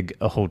very big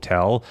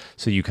hotel.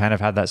 So you kind of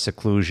have that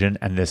seclusion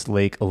and this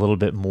lake a little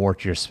bit more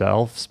to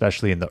yourself,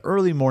 especially in the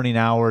early morning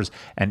hours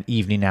and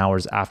evening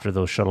hours after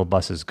those shuttle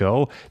buses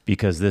go,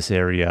 because this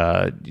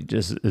area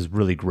just is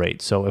really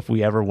great. So if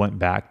we ever went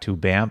back to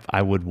Banff,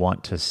 I would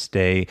want to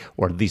stay,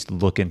 or at least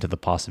look into the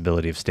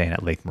possibility of staying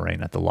at Lake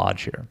Moraine at the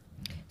lodge here.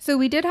 So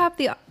we did have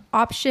the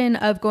option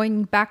of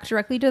going back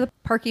directly to the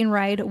parking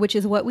ride, which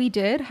is what we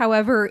did.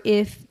 However,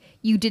 if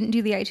you didn't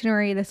do the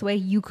itinerary this way,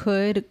 you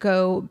could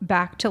go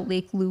back to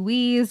Lake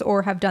Louise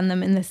or have done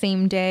them in the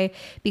same day,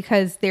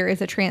 because there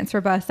is a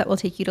transfer bus that will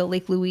take you to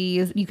Lake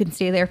Louise. You can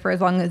stay there for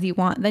as long as you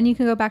want. Then you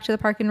can go back to the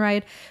park and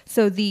ride.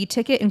 So the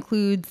ticket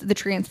includes the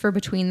transfer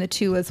between the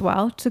two as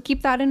well. So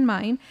keep that in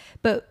mind.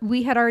 But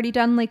we had already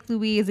done Lake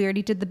Louise. We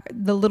already did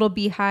the little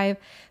beehive.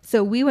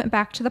 So we went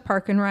back to the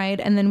park and ride,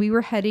 and then we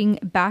were heading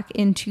back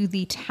into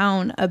the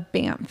town of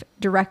Banff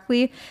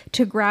directly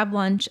to grab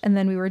lunch. And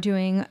then we were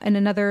doing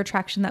another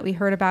attraction that we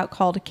heard about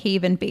called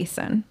Cave and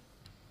Basin.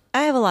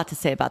 I have a lot to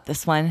say about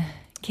this one.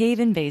 Cave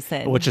and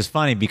Basin. Which is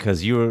funny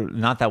because you were,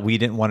 not that we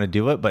didn't want to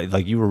do it, but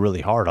like you were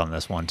really hard on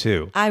this one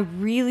too. I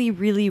really,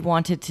 really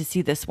wanted to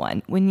see this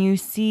one. When you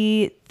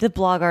see the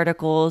blog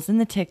articles and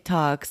the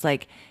TikToks,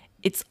 like,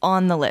 it's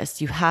on the list.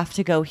 You have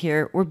to go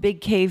here. We're big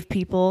cave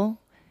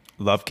people.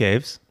 Love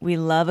caves. We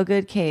love a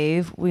good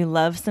cave. We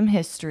love some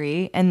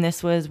history. And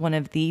this was one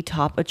of the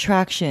top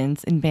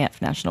attractions in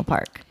Banff National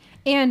Park.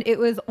 And it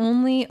was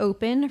only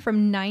open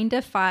from 9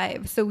 to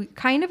 5. So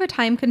kind of a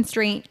time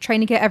constraint, trying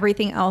to get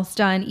everything else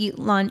done, eat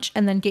lunch,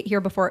 and then get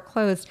here before it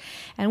closed.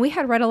 And we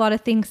had read a lot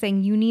of things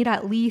saying you need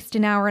at least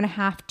an hour and a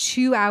half,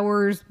 2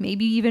 hours,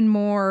 maybe even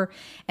more.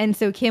 And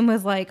so Kim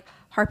was like,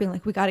 harping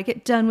like, we got to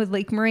get done with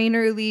Lake Moraine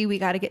early. We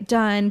got to get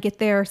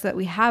there so that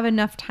we have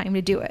enough time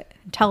to do it.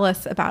 Tell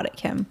us about it,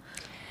 Kim.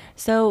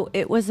 So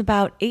it was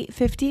about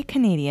 $8.50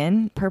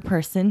 Canadian per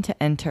person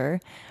to enter.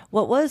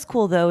 What was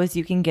cool though is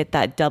you can get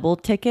that double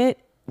ticket,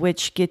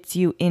 which gets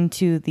you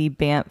into the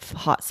Banff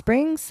hot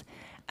springs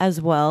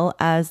as well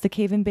as the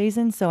Cave and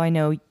Basin. So I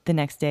know the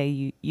next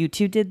day you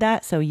two did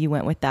that. So you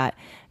went with that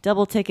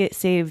double ticket,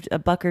 saved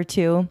 $1 or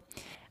 $2.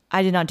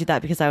 I did not do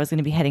that because I was going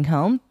to be heading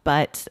home,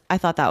 but I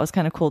thought that was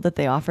kind of cool that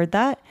they offered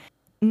that.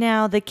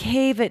 Now, the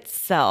cave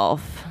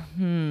itself,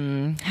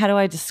 how do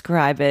I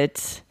describe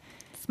it?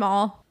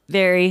 Small.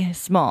 Very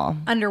small.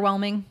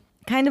 Underwhelming.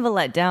 Kind of a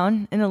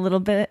letdown in a little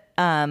bit.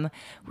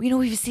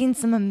 We've seen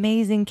some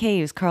amazing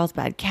caves,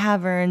 Carlsbad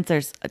Caverns.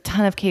 There's a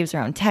ton of caves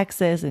around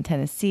Texas and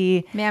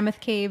Tennessee. Mammoth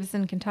Caves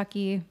in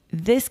Kentucky.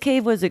 This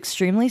cave was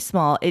extremely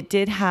small. It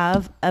did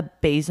have a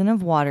basin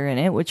of water in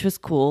it, which was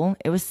cool.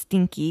 It was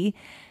stinky.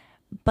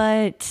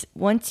 But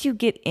once you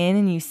get in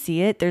and you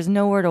see it, there's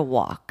nowhere to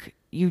walk.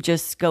 You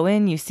just go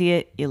in, you see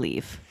it, you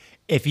leave.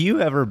 If you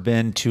ever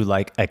been to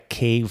like a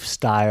cave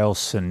style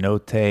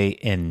cenote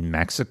in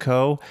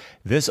Mexico,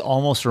 this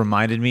almost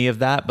reminded me of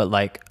that, but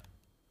like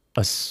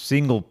a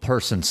single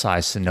person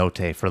size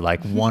cenote for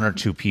like one or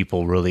two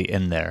people really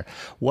in there.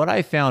 What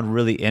I found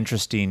really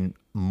interesting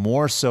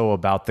more so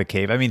about the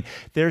cave, I mean,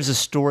 there's a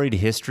storied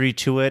history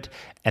to it,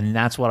 and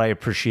that's what I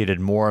appreciated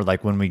more.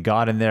 Like when we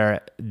got in there,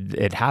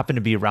 it happened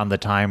to be around the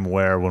time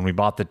where when we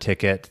bought the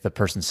ticket, the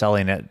person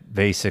selling it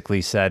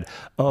basically said,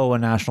 oh, a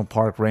national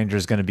park ranger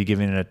is going to be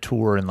giving it a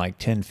tour in like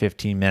 10,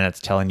 15 minutes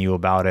telling you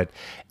about it.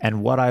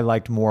 And what I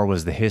liked more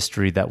was the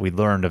history that we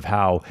learned of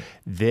how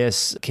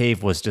this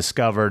cave was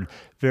discovered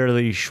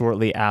fairly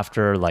shortly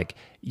after like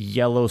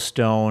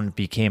Yellowstone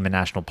became a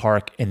national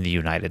park in the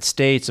United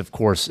States. Of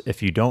course,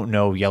 if you don't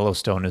know,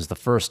 Yellowstone is the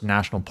first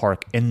national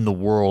park in the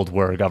world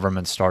where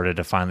government started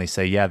to finally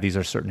say, yeah, these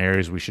are certain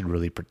areas we should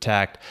really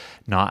protect,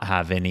 not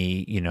have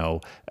any,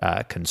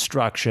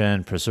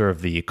 construction,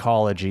 preserve the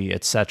ecology,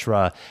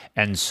 etc.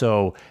 And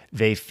so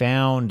they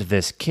found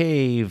this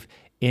cave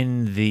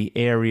in the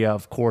area,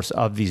 of course,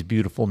 of these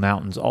beautiful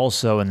mountains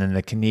also. And then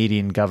the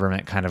Canadian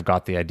government kind of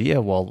got the idea,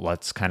 well,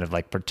 let's kind of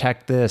like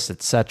protect this,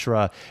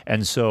 etc.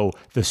 And so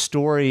the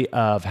story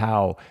of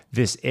how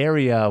this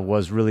area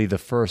was really the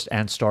first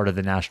and start of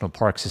the national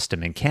park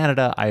system in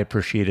Canada, I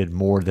appreciated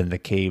more than the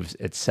caves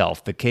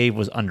itself. The cave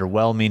was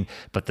underwhelming,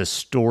 but the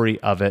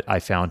story of it I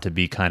found to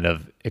be kind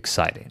of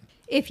exciting.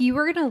 If you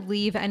were going to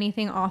leave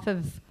anything off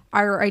of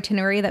our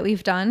itinerary that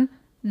we've done,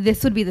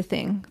 this would be the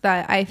thing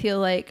that I feel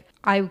like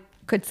I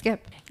could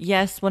skip.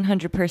 Yes,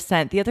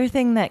 100%. The other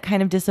thing that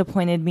kind of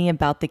disappointed me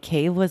about the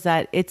cave was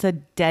that it's a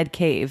dead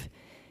cave.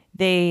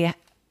 They,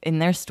 in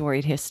their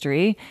storied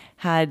history,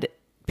 had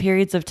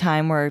periods of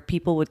time where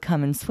people would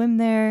come and swim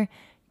there,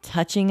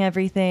 touching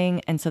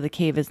everything, and so the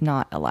cave is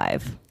not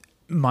alive.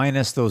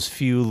 Minus those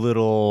few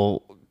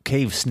little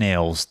cave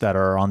snails that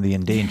are on the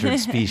endangered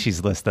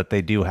species list that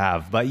they do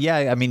have. But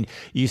yeah, I mean,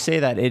 you say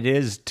that it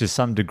is to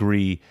some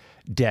degree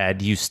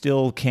dead. You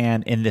still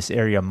can, in this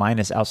area,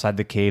 minus outside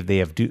the cave,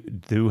 they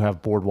do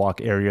have boardwalk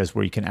areas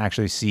where you can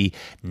actually see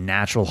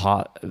natural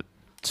hot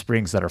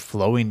springs that are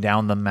flowing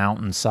down the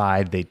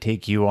mountainside. They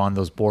take you on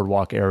those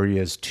boardwalk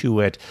areas to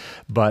it.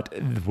 But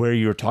where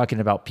you're talking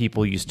about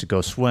people used to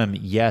go swim,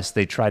 yes,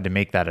 they tried to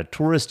make that a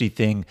touristy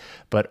thing.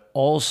 But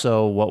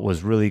also what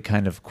was really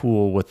kind of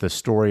cool with the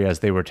story as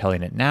they were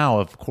telling it now,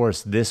 of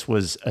course, this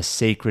was a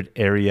sacred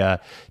area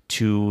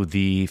to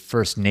the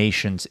First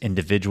Nations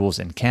individuals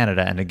in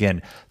Canada. And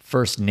again,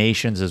 First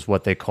Nations is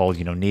what they call,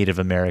 Native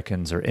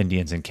Americans or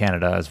Indians in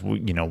Canada, as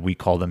we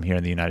call them here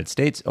in the United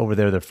States. Over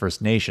there, they're First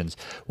Nations.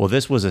 Well,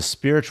 this was a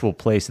spiritual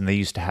place, and they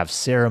used to have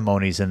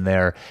ceremonies in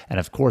there. And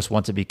of course,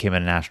 once it became a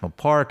national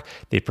park,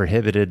 they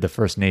prohibited the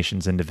First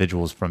Nations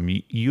individuals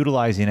from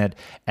utilizing it.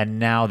 And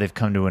now they've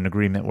come to an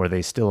agreement where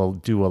they still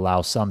do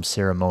allow some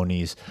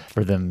ceremonies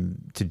for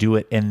them to do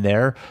it in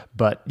there.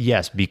 But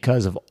yes,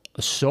 because of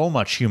so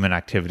much human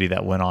activity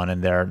that went on in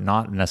there,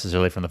 not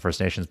necessarily from the First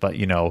Nations, but,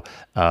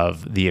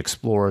 of the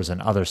explorers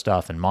and other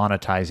stuff and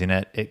monetizing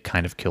it, it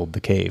kind of killed the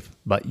cave.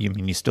 But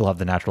you still have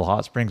the natural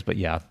hot springs, but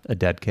yeah, a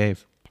dead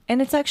cave.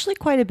 And it's actually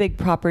quite a big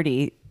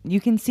property. You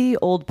can see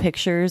old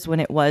pictures when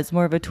it was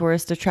more of a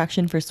tourist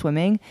attraction for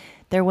swimming.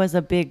 There was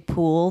a big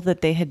pool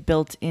that they had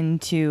built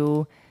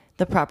into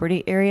the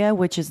property area,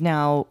 which is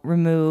now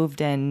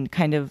removed and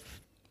kind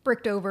of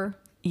Bricked over.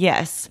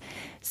 Yes.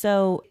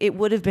 So it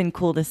would have been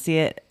cool to see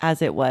it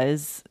as it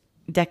was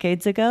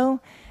decades ago.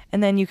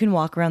 And then you can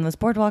walk around those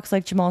boardwalks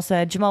like Jamal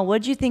said. Jamal,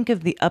 what did you think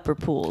of the upper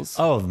pools?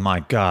 Oh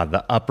my God,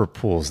 the upper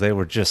pools. They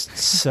were just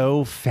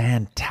so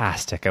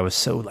fantastic. I was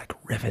so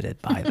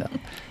riveted by them.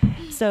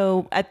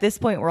 So at this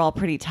point, we're all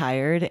pretty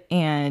tired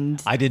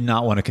and I did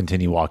not want to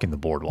continue walking the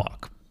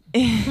boardwalk.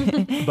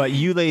 But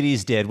you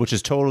ladies did, which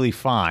is totally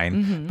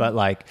fine. Mm-hmm.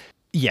 But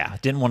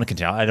didn't want to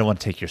continue. I don't want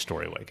to take your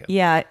story away.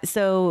 Yeah.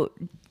 So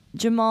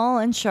Jamal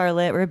and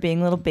Charlotte were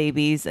being little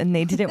babies and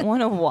they didn't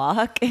want to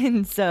walk.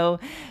 And so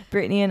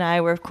Brittany and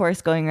I were, of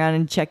course, going around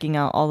and checking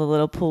out all the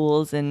little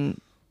pools and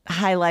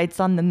highlights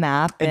on the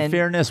map. In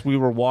fairness, we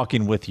were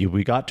walking with you.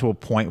 We got to a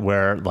point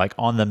where,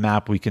 on the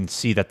map, we can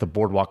see that the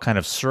boardwalk kind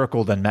of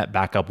circled and met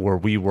back up where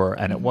we were.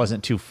 And it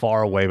wasn't too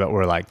far away, but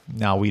we're like,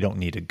 no, we don't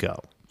need to go.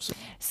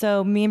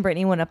 So me and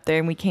Brittany went up there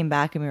and we came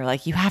back and we were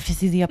like, you have to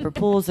see the upper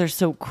pools. They're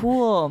so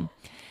cool.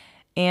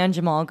 And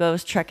Jamal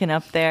goes trekking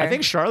up there. I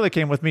think Charlotte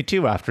came with me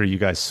too after you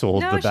guys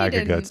sold the bag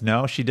of goods.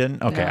 No, she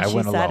didn't? Okay, no, I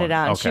went alone. She sat it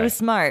out. Okay. She was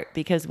smart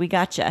because we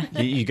got you.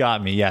 You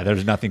got me. Yeah,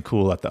 there's nothing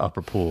cool at the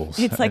upper pools.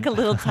 It's like a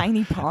little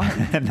tiny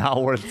pond. And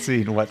not worth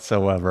seeing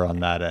whatsoever on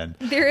that end.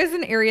 There is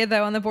an area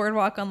though on the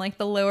boardwalk on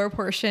the lower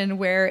portion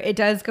where it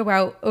does go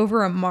out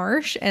over a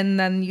marsh and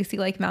then you see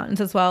mountains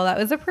as well. That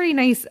was a pretty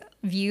nice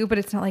view, but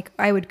it's not like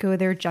I would go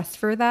there just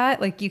for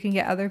that. You can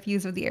get other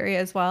views of the area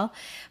as well.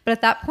 But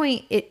at that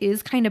point, it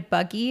is kind of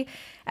buggy.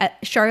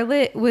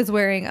 Charlotte was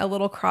wearing a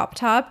little crop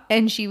top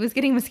and she was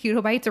getting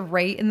mosquito bites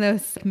right in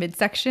the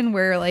midsection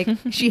where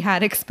she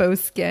had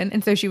exposed skin.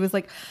 And so she was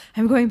like,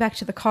 I'm going back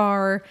to the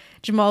car.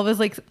 Jamal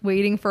was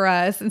waiting for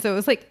us. And so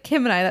it was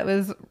Kim and I that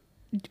was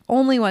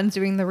only ones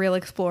doing the real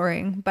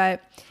exploring.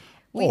 But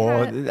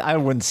I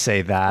wouldn't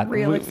say that.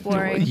 Real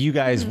exploring. You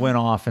guys went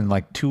off in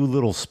two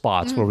little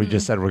spots where we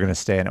just said we're going to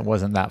stay, and it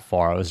wasn't that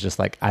far. I was just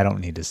I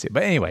don't need to see.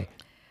 But anyway.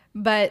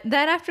 But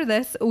then after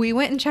this, we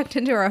went and checked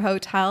into our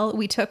hotel.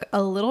 We took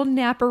a little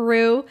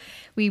naparoo.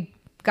 We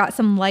got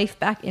some life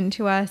back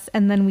into us,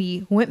 and then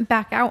we went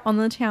back out on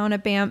the town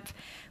of Banff.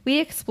 We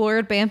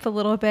explored Banff a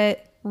little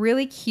bit.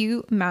 Really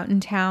cute mountain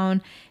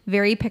town,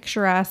 very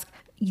picturesque.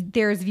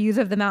 There's views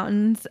of the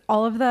mountains.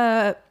 All of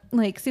the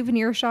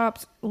souvenir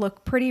shops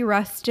look pretty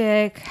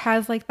rustic,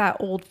 has that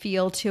old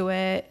feel to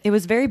it. It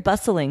was very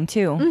bustling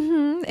too.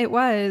 Mm-hmm, it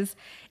was.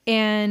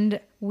 And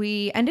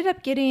we ended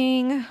up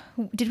getting,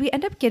 did we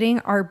end up getting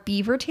our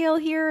beaver tail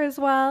here as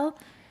well?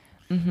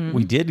 Mm-hmm.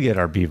 We did get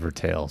our beaver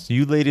tails.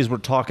 You ladies were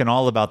talking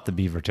all about the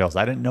beaver tails.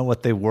 I didn't know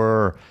what they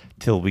were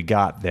till we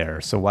got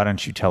there. So why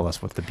don't you tell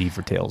us what the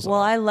beaver tails are?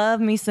 Well, I love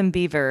me some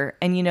beaver.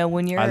 And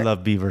when you're... I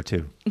love beaver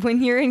too.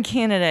 When you're in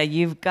Canada,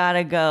 you've got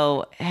to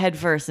go head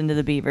first into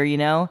the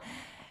beaver,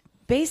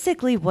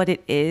 Basically what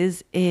it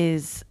is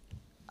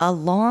a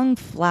long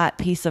flat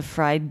piece of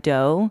fried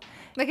dough.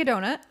 Like a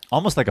donut.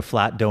 Almost like a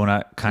flat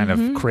donut kind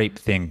of crepe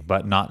thing,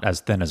 but not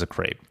as thin as a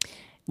crepe.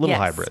 Little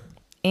hybrid.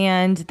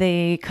 And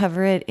they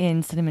cover it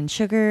in cinnamon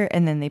sugar,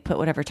 and then they put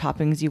whatever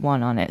toppings you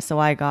want on it. So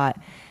I got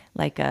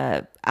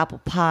a apple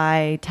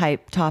pie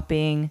type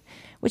topping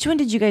Which one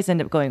did you guys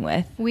end up going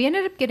with? We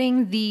ended up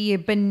getting the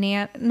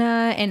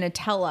banana and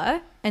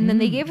Nutella, and then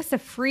they gave us a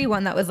free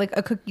one that was like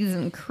a cookies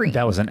and cream.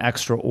 That was an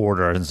extra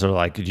order. And so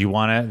like, do you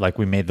want it? Like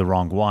we made the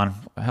wrong one.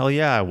 Hell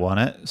yeah, I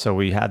want it. So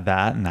we had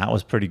that, and that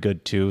was pretty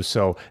good too.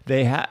 So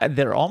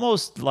they're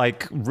almost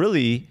like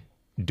really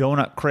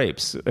donut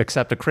crepes,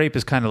 except a crepe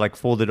is kind of like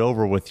folded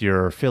over with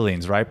your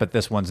fillings, right? But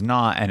this one's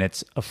not, and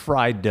it's a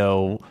fried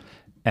dough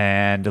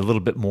and a little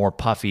bit more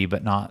puffy,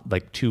 but not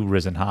like too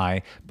risen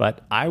high.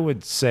 But I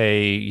would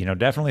say,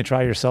 definitely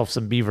try yourself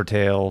some beaver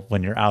tail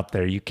when you're out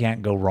there. You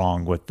can't go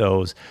wrong with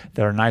those.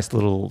 They're a nice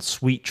little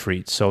sweet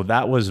treat. So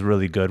that was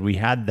really good. We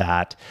had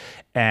that.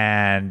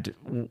 And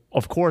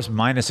of course,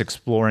 minus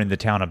exploring the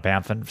town of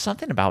Banff, and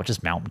something about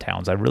just mountain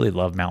towns. I really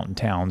love mountain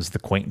towns, the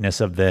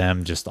quaintness of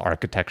them, just the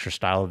architecture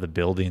style of the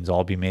buildings,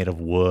 all be made of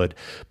wood.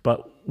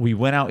 But we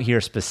went out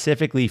here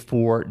specifically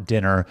for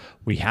dinner.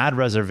 We had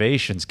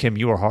reservations. Kim,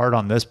 you were hard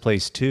on this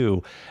place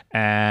too.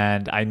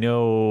 And I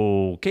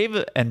know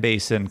Cave and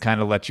Basin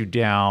kind of let you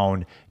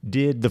down.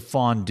 Did the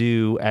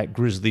fondue at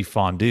Grizzly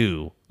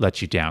Fondue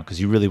let you down? Because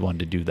you really wanted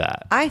to do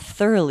that. I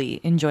thoroughly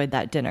enjoyed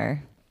that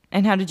dinner.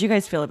 And how did you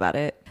guys feel about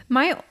it?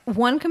 My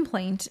one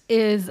complaint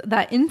is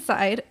that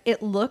inside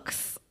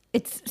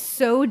it's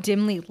so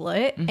dimly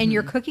lit and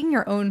you're cooking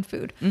your own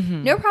food.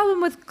 No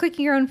problem with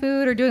cooking your own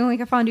food or doing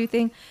like a fondue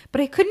thing, but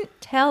I couldn't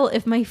tell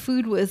if my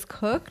food was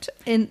cooked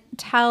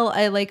until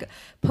I like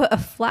put a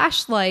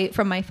flashlight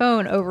from my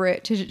phone over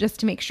it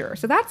to make sure.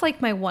 So that's like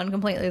my one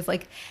complaint is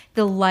like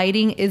the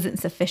lighting isn't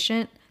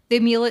sufficient. The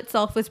meal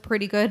itself was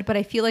pretty good, but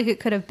I feel like it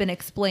could have been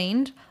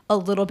explained a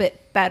little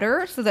bit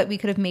better so that we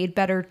could have made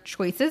better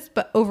choices.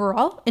 But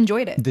overall,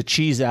 enjoyed it. The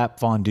cheese app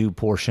fondue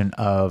portion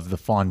of the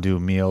fondue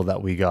meal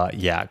that we got,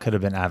 it could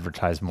have been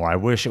advertised more. I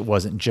wish it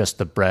wasn't just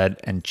the bread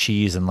and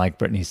cheese and, like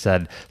Brittany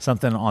said,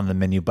 something on the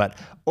menu. But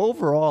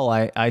overall,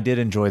 I did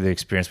enjoy the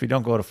experience. We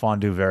don't go to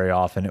fondue very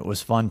often. It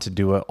was fun to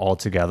do it all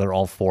together,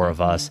 all four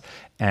of us.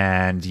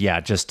 And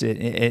just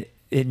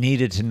it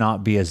needed to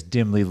not be as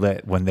dimly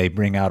lit when they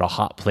bring out a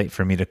hot plate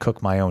for me to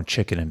cook my own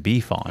chicken and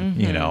beef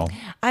on,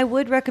 I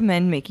would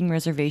recommend making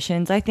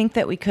reservations. I think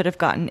that we could have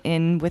gotten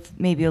in with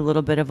maybe a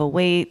little bit of a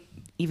wait,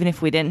 even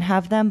if we didn't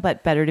have them,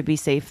 but better to be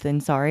safe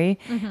than sorry.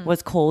 It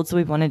was cold, so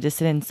we wanted to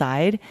sit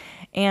inside.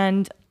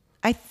 And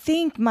I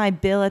think my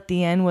bill at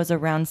the end was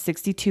around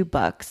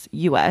 $62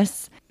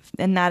 US,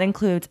 and that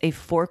includes a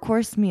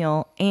 4-course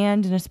meal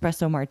and an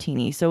espresso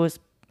martini. So it was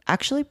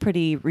actually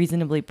pretty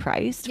reasonably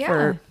priced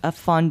for a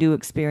fondue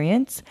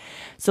experience.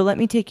 So let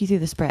me take you through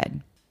the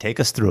spread. Take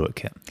us through it,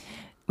 Kim.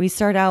 We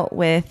start out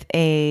with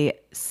a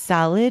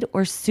salad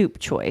or soup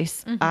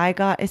choice. I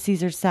got a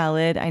Caesar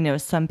salad. I know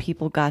some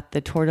people got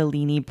the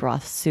tortellini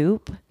broth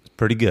soup.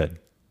 Pretty good.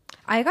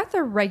 I got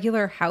the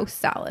regular house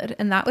salad,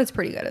 and that was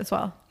pretty good as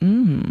well.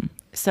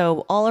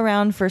 So all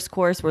around first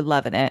course, we're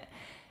loving it.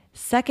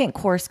 Second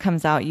course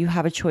comes out, you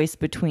have a choice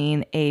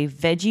between a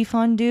veggie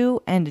fondue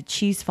and a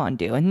cheese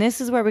fondue. And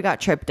this is where we got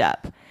tripped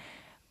up.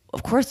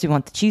 Of course, we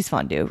want the cheese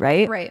fondue,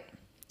 right? Right.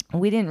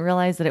 We didn't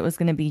realize that it was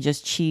going to be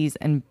just cheese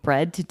and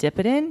bread to dip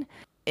it in.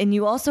 And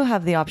you also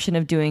have the option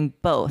of doing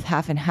both,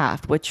 half and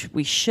half, which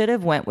we should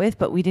have went with,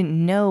 but we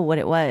didn't know what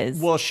it was.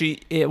 Well,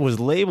 it was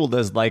labeled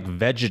as like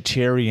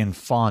vegetarian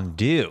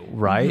fondue,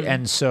 right?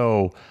 And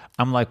so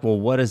I'm like, well,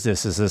 what is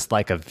this? Is this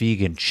like a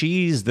vegan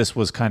cheese? This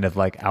was kind of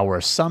like our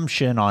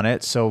assumption on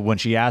it. So when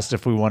she asked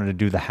if we wanted to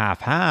do the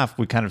half,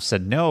 we kind of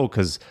said no,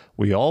 because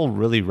we all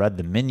really read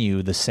the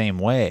menu the same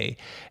way.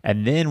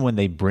 And then when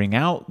they bring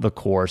out the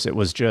course, it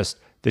was just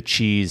the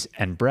cheese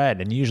and bread.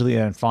 And usually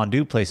in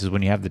fondue places,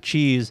 when you have the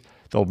cheese,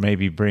 they'll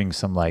maybe bring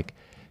some like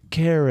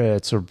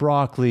carrots or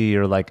broccoli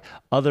or like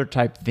other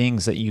type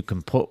things that you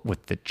can put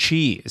with the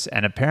cheese.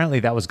 And apparently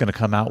that was going to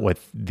come out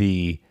with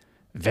the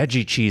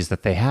veggie cheese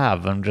that they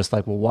have. I'm just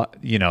like, well, what,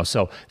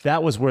 so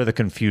that was where the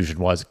confusion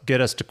was.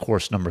 Get us to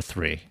course number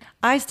 3.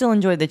 I still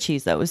enjoyed the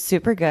cheese though. It was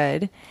super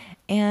good.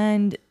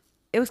 And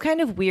it was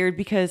kind of weird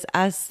because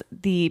as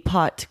the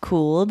pot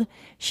cooled,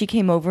 she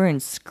came over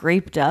and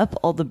scraped up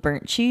all the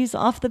burnt cheese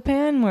off the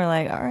pan. We're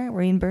like, all right,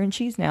 we're eating burnt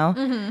cheese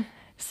now.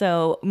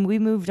 So we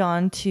moved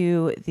on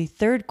to the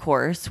third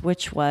course,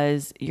 which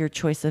was your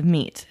choice of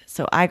meat.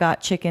 So I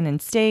got chicken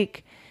and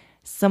steak.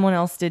 Someone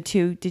else did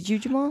too. Did you,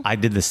 Jamal? I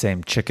did the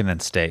same, chicken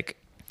and steak.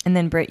 And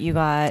then Britt, you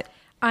got...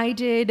 I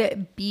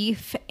did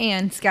beef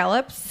and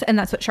scallops, and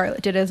that's what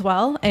Charlotte did as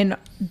well. And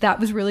that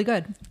was really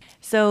good.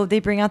 So they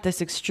bring out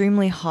this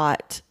extremely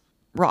hot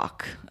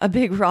rock, a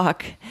big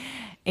rock,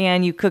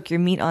 and you cook your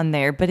meat on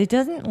there, but it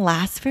doesn't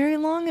last very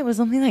long. It was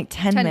only like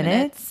 10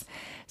 minutes.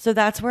 So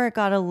that's where it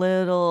got a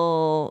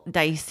little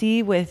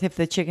dicey with if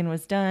the chicken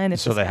was done.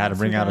 So they had to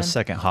bring out a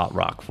second hot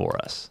rock for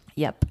us.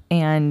 Yep.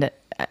 And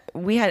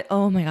we had,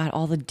 oh my God,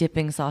 all the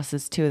dipping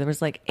sauces too. There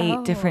was like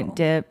 8 different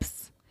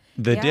dips.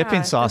 The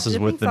dipping sauces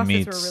with the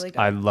meats, were really good.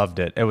 I loved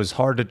it. It was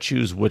hard to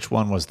choose which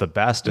one was the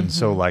best. And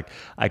so like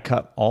I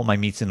cut all my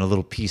meats into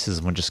little pieces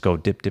and would just go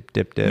dip, dip,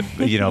 dip, dip,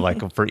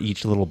 like for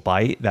each little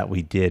bite that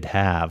we did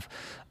have.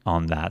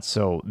 on that.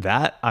 So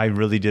that I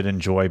really did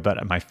enjoy.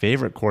 But my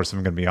favorite course, I'm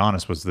going to be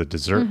honest, was the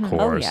dessert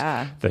course. Oh,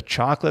 yeah. The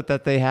chocolate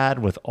that they had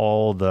with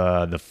all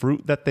the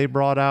fruit that they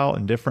brought out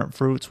and different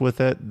fruits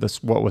with it.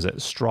 What was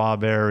it?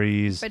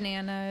 Strawberries,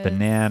 banana,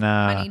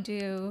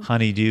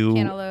 honeydew,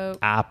 cantaloupe,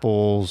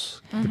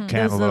 apples, the Those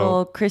cantaloupe.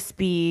 little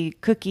crispy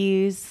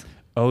cookies.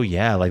 Oh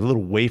yeah, like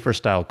little wafer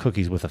style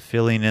cookies with a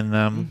filling in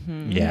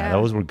them. Yeah,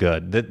 those were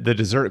good. The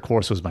dessert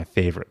course was my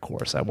favorite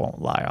course. I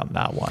won't lie on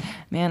that one.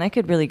 Man, I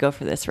could really go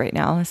for this right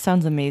now. This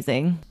sounds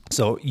amazing.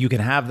 So you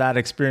can have that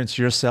experience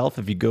yourself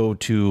if you go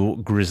to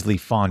Grizzly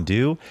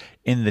Fondue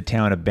in the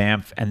town of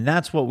Banff. And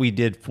that's what we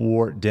did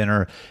for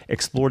dinner.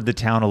 Explored the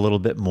town a little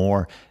bit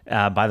more.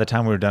 By the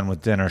time we were done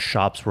with dinner,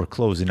 shops were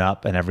closing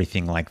up and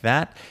everything like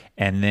that.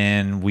 And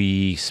then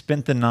we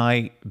spent the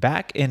night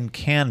back in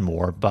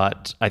Canmore,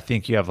 but I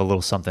think you have a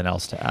little something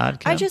else to add,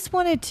 Kim? I just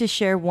wanted to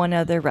share one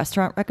other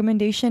restaurant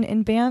recommendation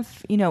in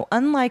Banff. You know,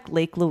 unlike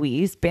Lake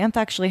Louise, Banff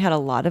actually had a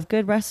lot of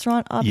good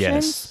restaurant options.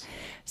 Yes.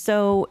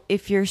 So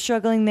if you're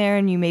struggling there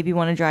and you maybe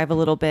want to drive a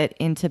little bit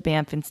into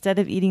Banff instead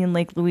of eating in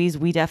Lake Louise,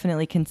 we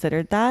definitely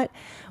considered that.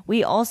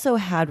 We also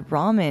had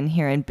ramen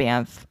here in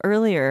Banff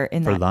earlier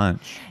in For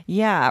lunch.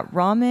 Yeah,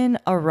 ramen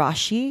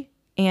arashi.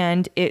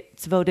 And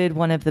it's voted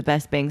one of the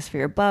best bangs for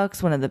your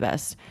bucks, one of the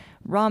best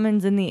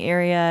ramens in the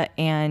area.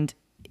 And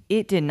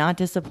it did not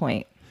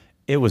disappoint.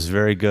 It was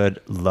very good.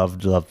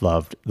 Loved the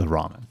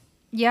ramen.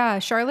 Yeah,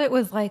 Charlotte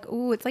was like,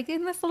 "Ooh, it's like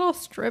in this little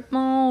strip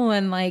mall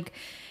and like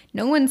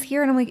no one's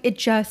here." And I'm like, "It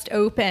just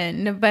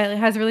opened, but it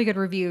has really good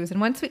reviews."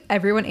 And once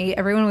everyone ate,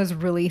 everyone was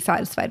really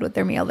satisfied with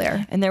their meal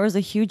there. And there was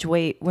a huge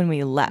wait when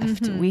we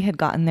left. We had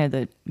gotten there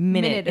the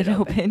minute it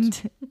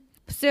opened.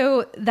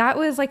 So that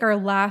was like our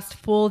last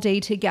full day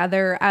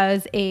together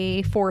as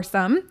a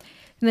foursome.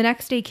 The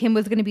next day, Kim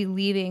was going to be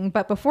leaving.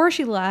 But before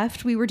she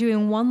left, we were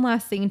doing one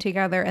last thing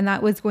together, and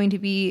that was going to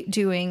be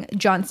doing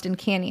Johnston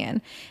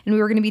Canyon. And we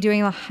were going to be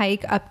doing a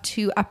hike up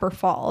to Upper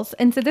Falls.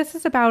 And so this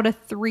is about a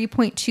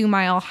 3.2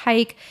 mile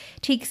hike,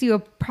 takes you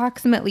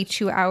approximately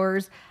 2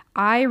 hours.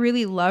 I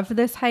really loved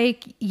this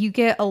hike. You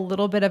get a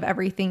little bit of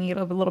everything. You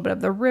get a little bit of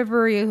the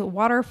river, you get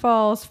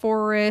waterfalls,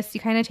 forests.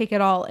 You kind of take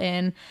it all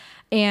in.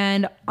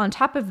 And on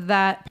top of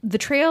that, the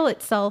trail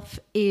itself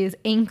is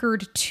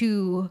anchored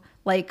to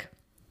like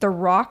the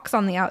rocks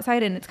on the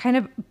outside, and it's kind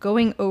of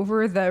going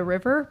over the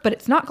river, but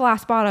it's not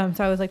glass bottom.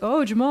 So I was like,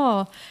 "Oh,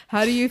 Jamal,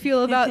 how do you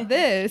feel about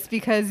this?"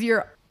 Because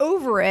you're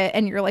over it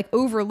and you're like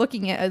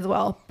overlooking it as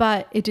well,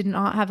 but it did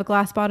not have a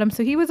glass bottom,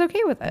 so he was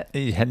okay with it.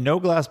 It had no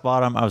glass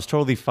bottom. I was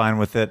totally fine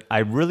with it. I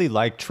really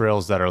like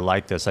trails that are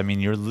like this. I mean,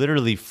 you're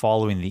literally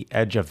following the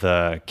edge of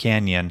the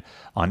canyon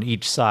on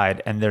each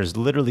side, and there's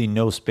literally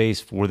no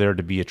space for there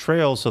to be a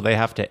trail, so they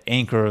have to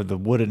anchor the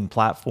wooden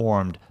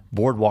platformed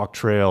boardwalk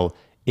trail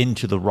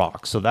into the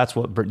rock. So that's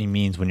what Brittany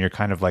means when you're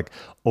kind of like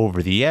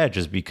over the edge,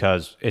 is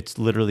because it's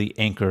literally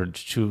anchored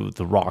to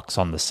the rocks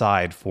on the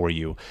side for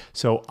you.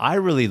 So I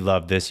really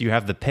love this. You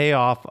have the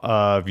payoff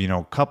of, you know,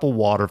 a couple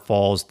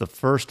waterfalls. The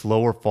first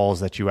lower falls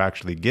that you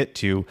actually get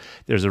to,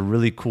 there's a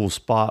really cool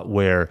spot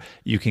where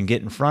you can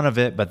get in front of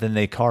it, but then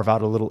they carve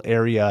out a little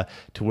area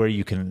to where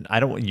you can,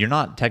 you're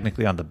not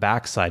technically on the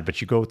backside, but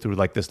you go through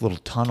like this little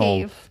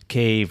tunnel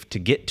cave to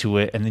get to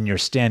it. And then you're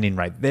standing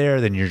right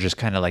there. Then you're just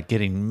kind of like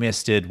getting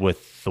misted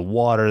with the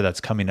water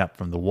that's coming up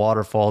from the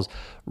waterfalls.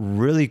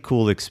 Really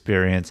cool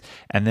experience.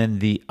 And then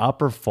the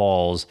upper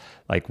falls,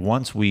 like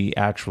once we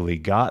actually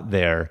got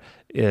there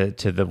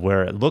to the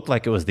where it looked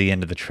like it was the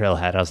end of the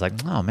trailhead, I was like,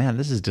 "Oh man,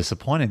 this is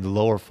disappointing." The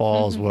lower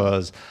falls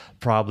was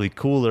probably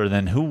cooler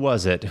than, who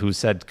was it who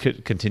said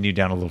could continue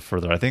down a little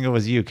further? I think it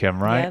was you,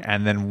 Kim, right? Yep.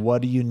 And then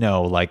what do you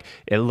know? Like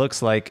it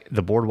looks like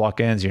the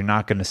boardwalk ends. You're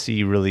not going to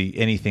see really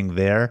anything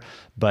there,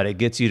 but it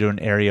gets you to an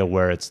area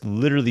where it's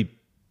literally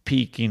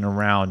peeking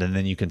around, and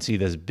then you can see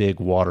this big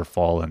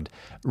waterfall, and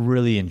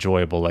really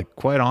enjoyable. Like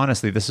quite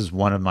honestly, this is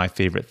one of my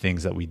favorite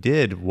things that we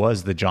did,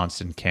 was the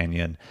Johnston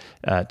Canyon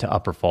to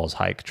Upper Falls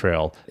hike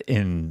trail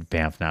in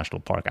Banff National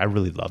Park. I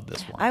really loved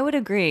this one. I would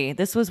agree.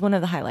 This was one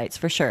of the highlights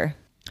for sure.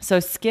 So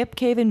skip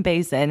Cave and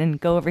Basin and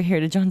go over here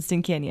to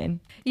Johnston Canyon.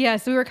 Yeah,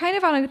 so we were kind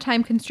of on a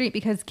time constraint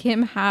because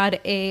Kim had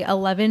a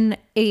 11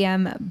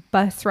 a.m.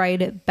 bus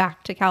ride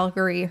back to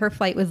Calgary. Her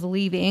flight was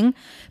leaving,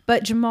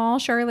 but Jamal,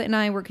 Charlotte, and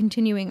I were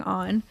continuing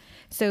on.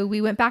 So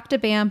we went back to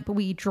Banff.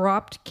 We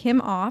dropped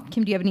Kim off.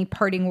 Kim, do you have any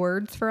parting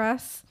words for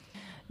us?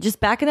 Just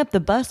backing up the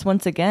bus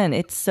once again.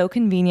 It's so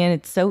convenient.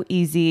 It's so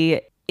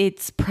easy.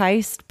 It's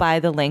priced by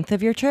the length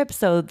of your trip.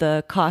 So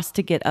the cost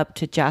to get up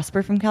to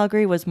Jasper from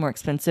Calgary was more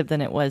expensive than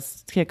it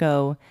was to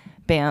go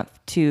Banff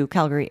to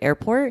Calgary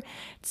Airport.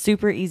 It's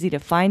super easy to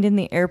find in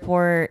the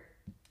airport.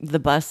 The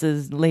bus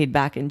is laid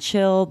back and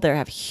chilled. They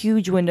have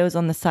huge windows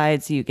on the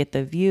side so you get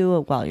the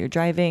view while you're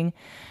driving.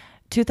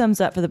 2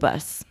 thumbs up for the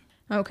bus.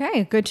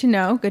 Okay, good to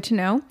know. Good to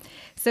know.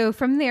 So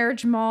from there,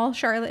 Jamal,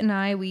 Charlotte, and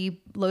I, we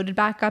loaded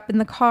back up in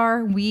the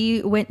car.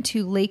 We went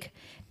to Lake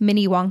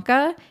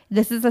Minnewanka.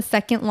 This is the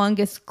second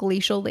longest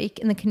glacial lake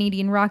in the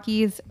Canadian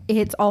Rockies.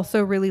 It's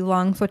also really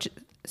long, so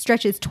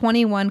stretches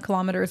 21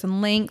 kilometers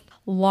in length,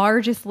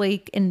 largest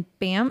lake in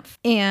Banff.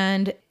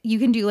 And you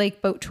can do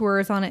like boat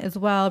tours on it as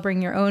well.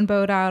 Bring your own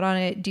boat out on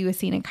it, do a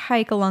scenic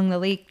hike along the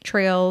lake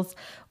trails,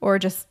 or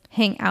just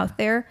hang out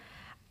there.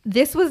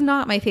 This was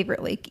not my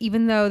favorite lake,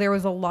 even though there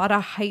was a lot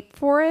of hype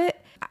for it.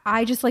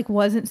 I just like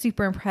wasn't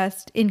super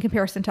impressed in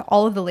comparison to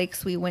all of the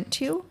lakes we went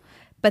to.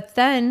 But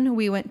then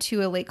we went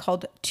to a lake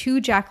called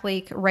Two Jack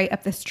Lake right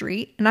up the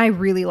street. And I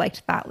really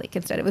liked that lake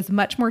instead. It was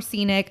much more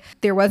scenic.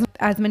 There wasn't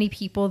as many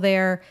people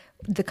there.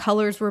 The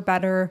colors were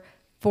better.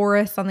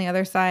 Forest on the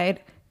other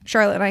side.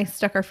 Charlotte and I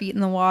stuck our feet in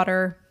the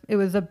water. It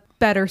was a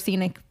better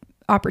scenic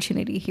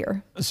opportunity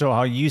here. So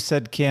how you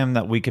said, Kim,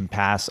 that we can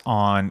pass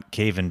on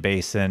Cave and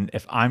Basin,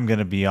 if I'm going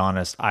to be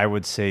honest, I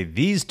would say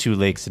these two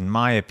lakes, in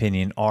my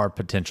opinion, are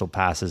potential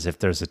passes if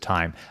there's a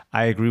time.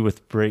 I agree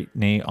with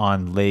Brittany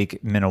on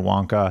Lake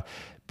Minnewanka.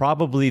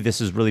 Probably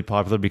this is really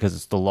popular because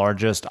it's the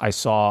largest. I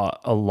saw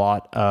a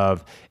lot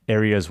of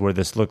areas where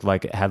this looked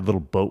like it had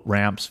little boat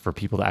ramps for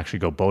people to actually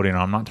go boating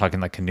on. I'm not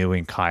talking like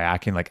canoeing,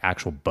 kayaking, like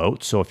actual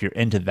boats. So if you're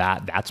into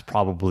that, that's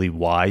probably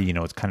why,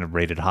 it's kind of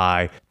rated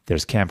high.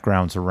 There's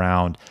campgrounds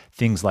around,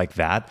 things like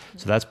that.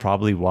 So that's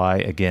probably why,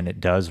 again,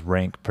 it does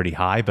rank pretty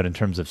high. But in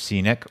terms of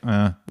scenic,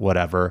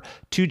 whatever.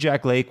 Two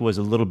Jack Lake was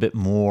a little bit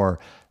more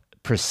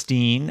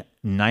pristine,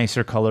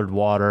 nicer colored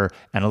water,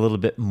 and a little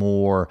bit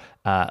more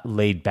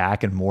laid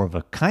back and more of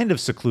a kind of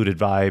secluded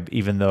vibe,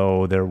 even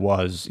though there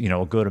was,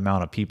 a good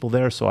amount of people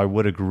there. So I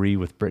would agree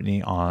with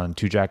Brittany on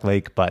Two Jack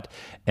Lake. But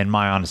in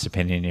my honest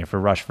opinion, if we're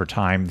rushed for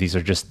time, these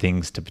are just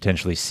things to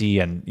potentially see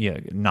and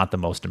not the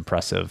most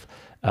impressive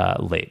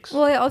lakes.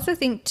 Well, I also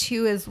think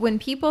too is when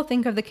people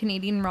think of the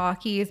Canadian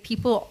Rockies,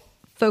 people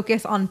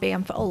focus on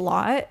Banff a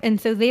lot. And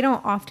so they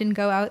don't often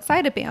go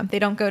outside of Banff. They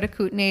don't go to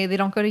Kootenay. They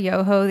don't go to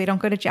Yoho. They don't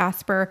go to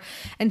Jasper.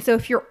 And so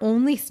if you're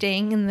only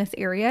staying in this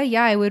area,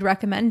 yeah, I would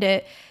recommend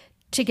it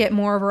to get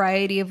more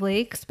variety of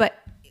lakes. But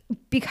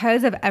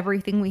because of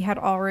everything we had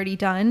already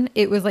done,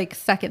 it was like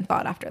second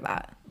thought after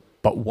that.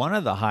 But one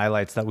of the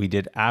highlights that we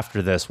did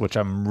after this, which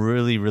I'm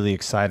really, really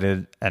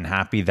excited and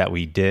happy that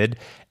we did,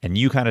 and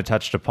you kind of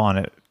touched upon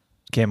it,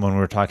 Kim, when we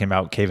were talking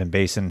about Cave and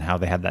Basin, how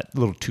they had that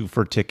little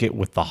 2-for ticket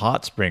with the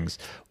hot springs.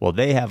 Well,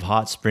 they have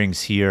hot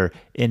springs here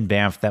in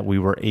Banff that we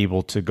were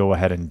able to go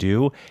ahead and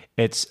do.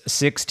 It's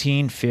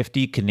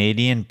 $16.50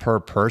 Canadian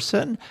per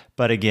person.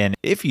 But again,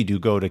 if you do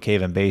go to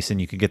Cave and Basin,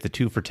 you can get the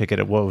 2-for ticket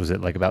at, what was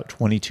it, like about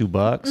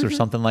 $22 or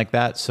something like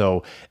that.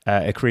 So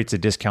it creates a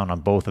discount on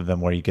both of them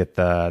where you get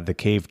the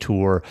cave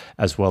tour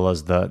as well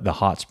as the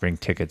hot spring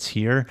tickets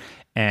here.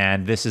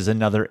 And this is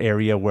another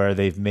area where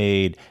they've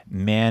made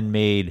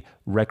man-made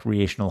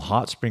recreational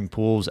hot spring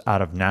pools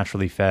out of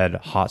naturally fed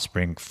hot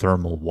spring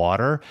thermal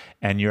water.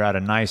 And you're at a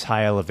nice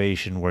high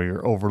elevation where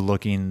you're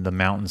overlooking the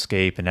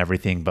mountainscape and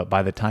everything. But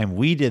by the time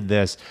we did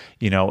this,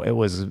 it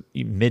was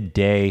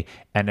midday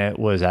and it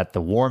was at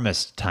the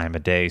warmest time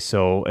of day.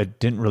 So it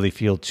didn't really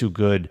feel too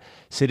good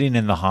sitting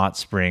in the hot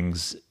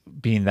springs,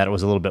 being that it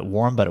was a little bit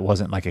warm, but it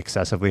wasn't like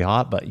excessively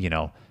hot. But,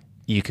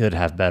 you could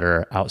have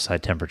better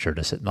outside temperature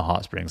to sit in the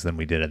hot springs than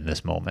we did in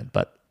this moment,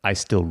 but I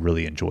still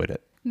really enjoyed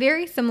it.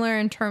 Very similar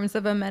in terms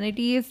of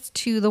amenities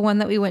to the one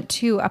that we went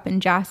to up in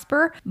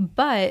Jasper.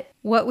 But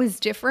what was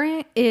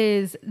different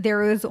is there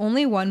was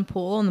only one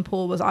pool and the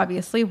pool was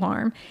obviously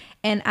warm.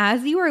 And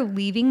as you are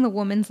leaving the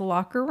women's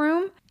locker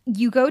room,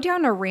 you go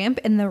down a ramp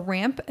and the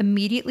ramp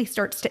immediately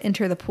starts to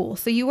enter the pool.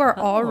 So you are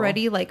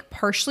already like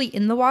partially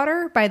in the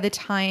water by the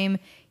time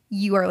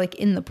you are like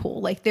in the pool.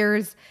 Like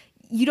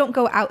you don't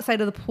go outside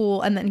of the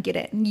pool and then get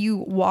in. You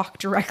walk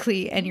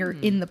directly and you're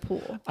in the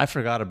pool. I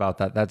forgot about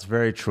that. That's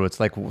very true. It's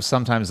like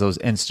sometimes those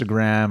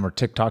Instagram or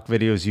TikTok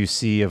videos you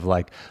see of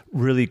like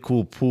really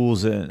cool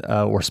pools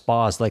or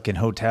spas like in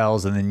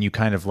hotels, and then you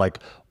kind of like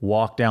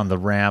walk down the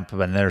ramp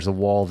and there's a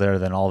wall there,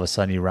 then all of a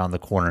sudden you round the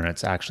corner and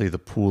it's actually the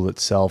pool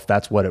itself.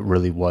 That's what it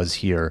really was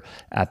here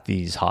at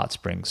these hot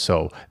springs.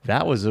 So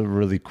that was a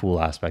really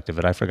cool aspect of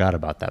it. I forgot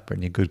about that,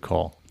 Brittany. Good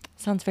call.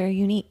 Sounds very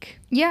unique.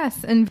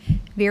 Yes, and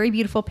very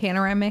beautiful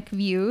panoramic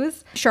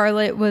views.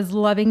 Charlotte was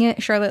loving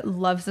it. Charlotte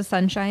loves the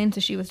sunshine, so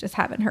she was just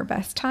having her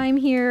best time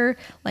here,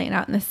 laying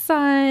out in the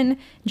sun,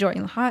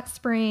 enjoying the hot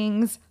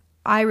springs.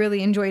 I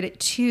really enjoyed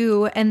it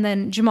too. And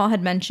then Jamal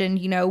had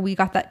mentioned, we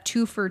got that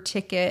 2-for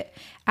ticket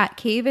at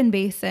Cave and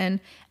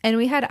Basin, and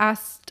we had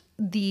asked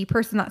the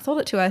person that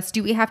sold it to us,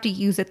 do we have to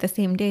use it the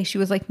same day? She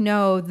was like,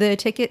 no, the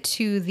ticket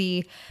to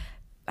the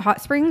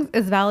hot springs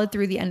is valid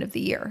through the end of the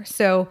year.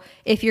 So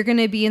if you're going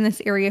to be in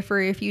this area for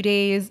a few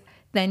days,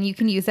 then you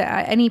can use it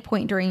at any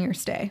point during your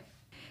stay.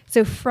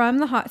 So from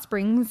the hot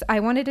springs, I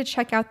wanted to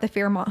check out the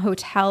Fairmont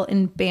Hotel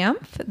in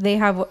Banff. They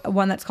have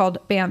one that's called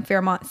Banff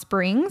Fairmont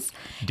Springs.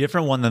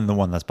 Different one than the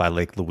one that's by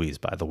Lake Louise,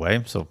 by the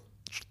way. So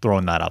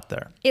throwing that up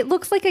there. It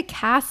looks like a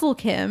castle,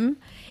 Kim.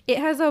 It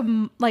has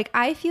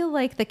I feel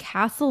like the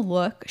castle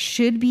look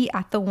should be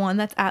at the one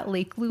that's at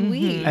Lake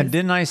Louise. And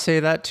didn't I say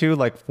that too?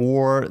 Like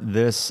for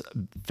this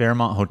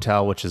Fairmont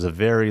Hotel, which is a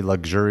very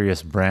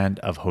luxurious brand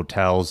of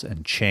hotels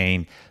and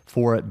chain,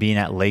 for it being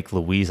at Lake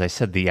Louise, I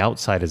said the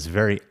outside is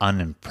very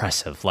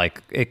unimpressive.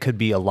 Like it could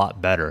be a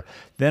lot better.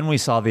 Then we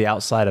saw the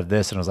outside of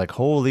this and I was like,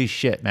 holy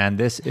shit, man,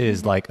 this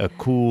is like a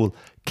cool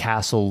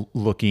castle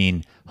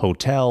looking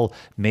hotel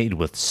made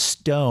with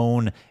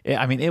stone.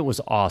 I mean, it was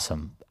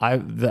awesome.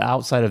 The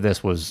outside of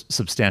this was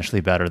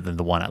substantially better than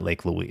the one at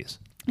Lake Louise.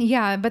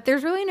 Yeah, but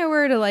there's really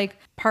nowhere to like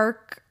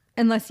park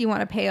unless you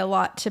want to pay a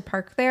lot to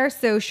park there.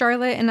 So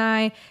Charlotte and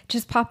I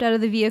just popped out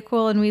of the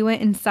vehicle and we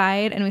went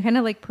inside and we kind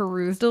of like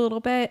perused a little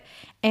bit.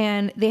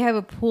 And they have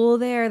a pool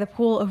there. The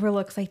pool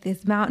overlooks like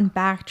this mountain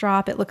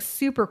backdrop. It looks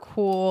super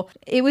cool.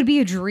 It would be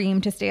a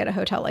dream to stay at a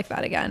hotel like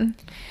that again.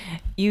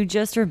 You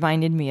just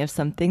reminded me of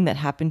something that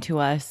happened to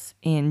us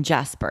in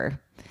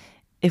Jasper.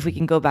 If we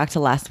can go back to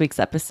last week's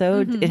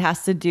episode, it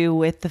has to do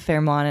with the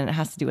Fairmont and it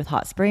has to do with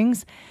hot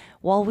springs.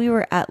 While we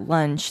were at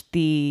lunch,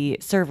 the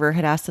server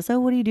had asked us, oh,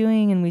 what are you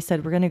doing? And we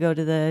said, we're going to go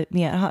to the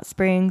Miette Hot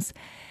Springs.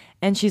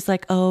 And she's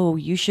like, oh,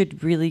 you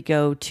should really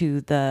go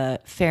to the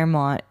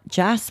Fairmont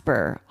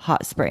Jasper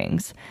Hot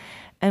Springs.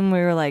 And we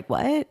were like,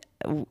 what?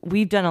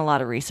 We've done a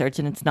lot of research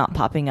and it's not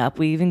popping up.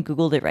 We even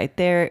Googled it right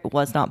there. It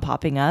was not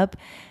popping up.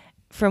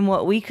 From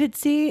what we could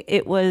see,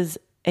 it was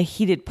a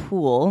heated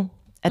pool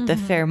at the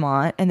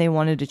Fairmont and they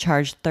wanted to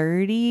charge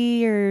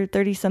 30 or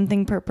 30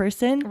 something per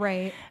person.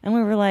 Right. And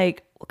we were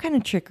like, what kind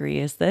of trickery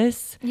is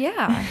this?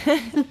 Yeah.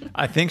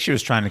 I think she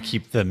was trying to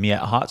keep the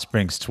Miette Hot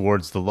Springs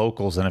towards the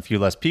locals and a few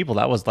less people.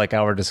 That was like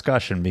our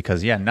discussion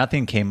because, yeah,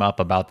 nothing came up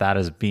about that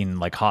as being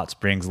like hot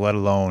springs, let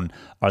alone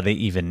are they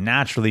even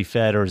naturally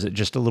fed or is it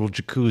just a little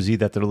jacuzzi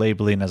that they're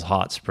labeling as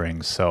hot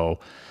springs? So,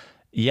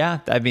 yeah,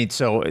 I mean,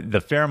 so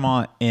the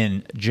Fairmont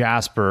in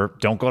Jasper,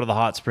 don't go to the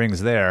hot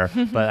springs there,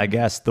 but I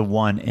guess the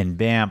one in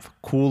Banff,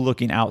 cool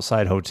looking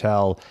outside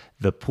hotel.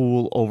 The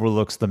pool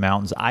overlooks the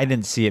mountains. I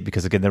didn't see it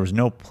because, again, there was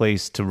no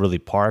place to really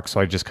park. So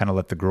I just kind of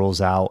let the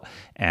girls out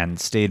and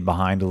stayed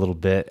behind a little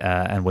bit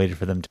and waited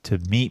for them to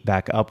meet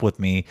back up with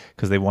me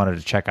because they wanted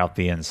to check out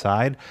the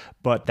inside.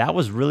 But that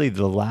was really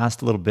the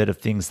last little bit of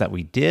things that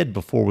we did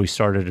before we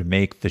started to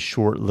make the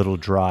short little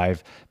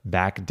drive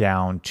back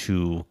down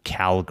to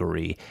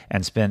Calgary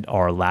and spent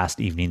our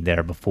last evening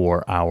there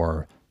before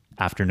our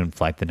afternoon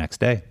flight the next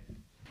day.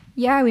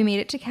 Yeah, we made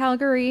it to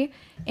Calgary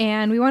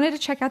and we wanted to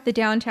check out the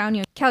downtown.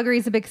 You know, Calgary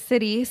is a big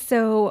city,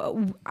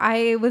 so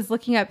I was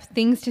looking up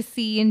things to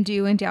see and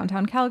do in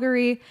downtown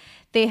Calgary.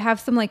 They have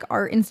some like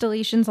art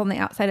installations on the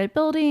outside of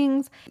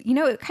buildings. You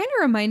know, it kind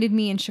of reminded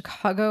me in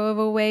Chicago of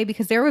a way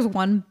because there was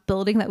one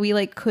building that we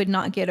like could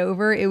not get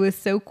over. It was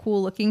so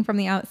cool looking from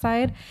the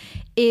outside.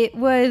 It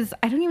was,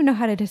 I don't even know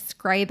how to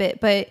describe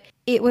it, but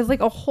it was like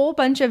a whole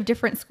bunch of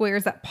different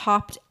squares that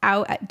popped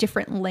out at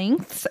different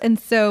lengths. And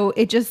so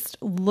it just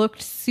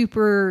looked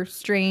super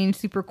strange,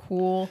 super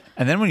cool.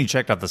 And then when you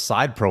checked out the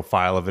side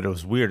profile of it, it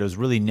was weird. It was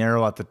really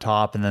narrow at the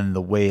top and then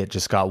the way it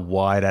just got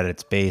wide at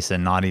its base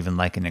and not even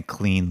like in a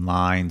clean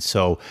line.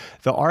 So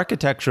the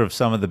architecture of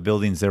some of the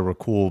buildings there were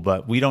cool,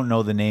 but we don't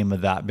know the name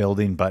of that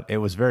building, but it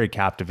was very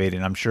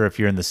captivating. I'm sure if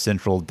you're in the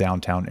central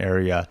downtown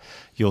area,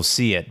 you'll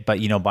see it. But,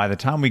 you know, by the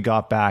time we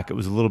got back, it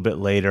was a little bit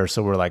later.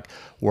 So we're like,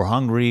 we're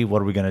hungry.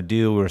 What are we going to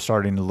do? We were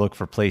starting to look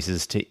for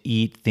places to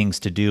eat, things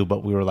to do.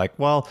 But we were like,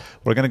 well,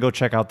 we're going to go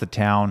check out the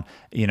town.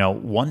 You know,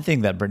 one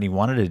thing that Brittany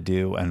wanted to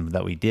do and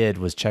that we did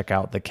was check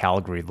out the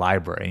Calgary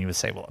Library. And you would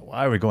say, well,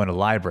 why are we going to the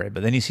library?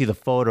 But then you see the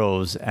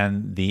photos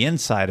and the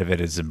inside of it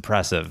is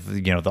impressive.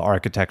 You know, the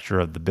architecture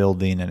of the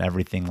building and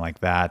everything like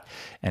that.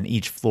 And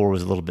each floor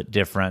was a little bit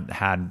different,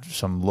 had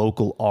some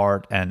local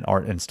art and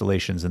art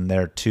installations in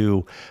there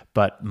too.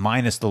 But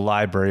minus the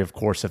library, of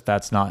course, if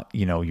that's not,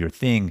 you know, your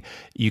thing,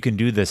 you can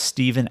do the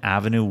Stephen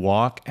Avenue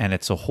walk, and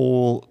it's a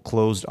whole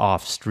closed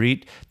off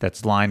street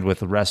that's lined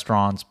with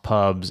restaurants,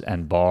 pubs,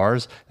 and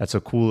bars. That's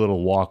a cool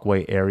little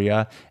walkway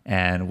area.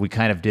 And we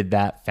kind of did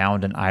that,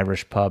 found an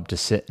Irish pub to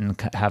sit and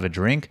have a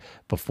drink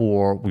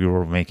before we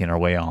were making our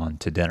way on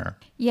to dinner.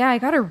 Yeah, I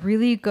got a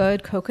really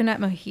good coconut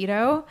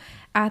mojito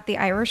at the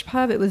Irish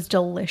pub. It was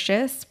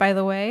delicious, by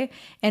the way.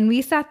 And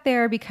we sat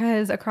there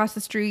because across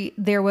the street,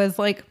 there was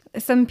like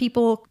some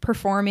people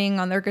performing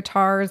on their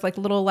guitars, like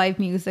little live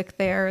music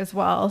there as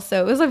well.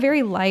 So it was a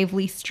very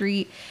lively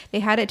street. They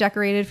had it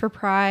decorated for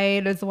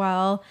Pride as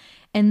well.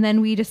 And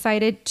then we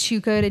decided to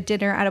go to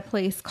dinner at a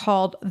place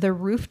called the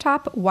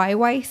Rooftop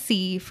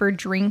YYC for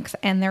drinks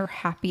and their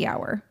happy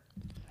hour.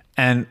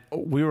 And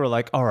we were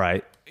like, all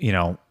right, you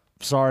know,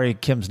 sorry,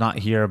 Kim's not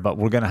here, but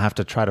we're going to have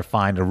to try to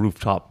find a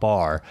rooftop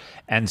bar.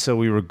 And so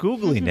we were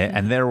Googling it,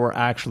 and there were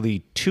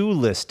actually two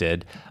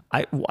listed.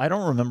 I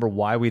don't remember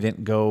why we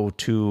didn't go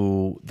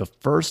to the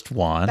first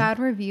one. Bad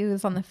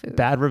reviews on the food.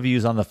 Bad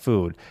reviews on the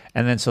food.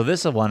 And then so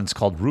this one is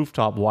called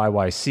Rooftop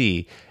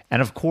YYC.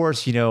 And of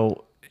course, you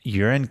know,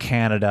 you're in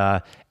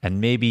Canada, and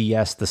maybe,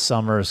 yes, the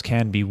summers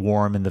can be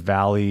warm in the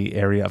valley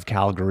area of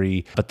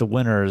Calgary, but the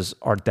winters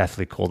are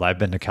definitely cold. I've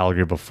been to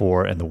Calgary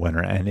before in the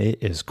winter, and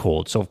it is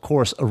cold. So, of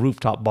course, a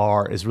rooftop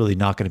bar is really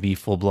not going to be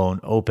full-blown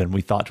open.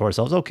 We thought to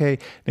ourselves, okay,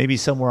 maybe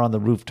somewhere on the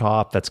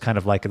rooftop that's kind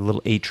of like a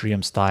little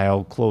atrium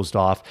style, closed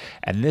off.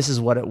 And this is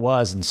what it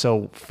was. And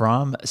so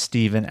from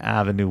Stephen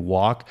Avenue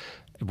Walk,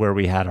 where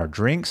we had our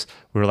drinks,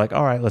 we were like,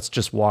 all right, let's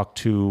just walk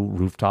to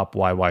rooftop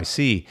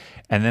YYC.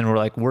 And then we're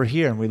like, we're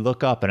here, and we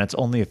look up and it's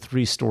only a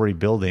 3-story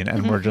building.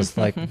 And we're just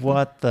like,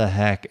 what the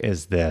heck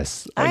is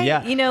this?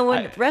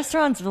 When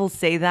restaurants will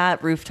say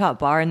that rooftop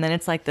bar, and then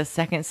it's like the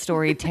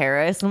 2nd-story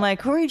terrace. I'm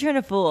like, who are you trying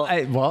to fool?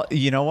 Well,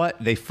 you know what?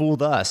 They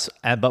fooled us,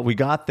 but we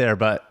got there,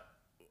 but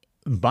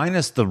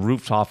minus the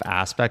rooftop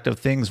aspect of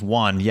things,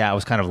 one, yeah, it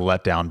was kind of a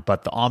letdown,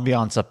 but the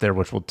ambiance up there,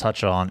 which we'll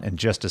touch on in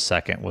just a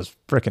second, was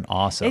freaking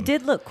awesome. It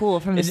did look cool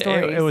from the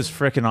stories. It was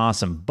freaking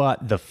awesome,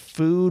 but the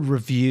food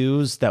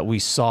reviews that we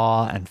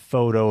saw and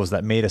photos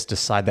that made us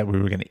decide that we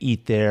were going to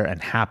eat there,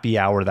 and happy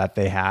hour that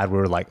they had, we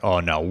were like, oh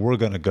no, we're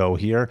going to go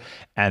here.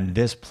 And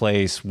this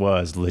place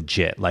was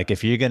legit. Like,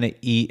 if you're going to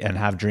eat and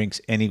have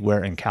drinks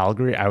anywhere in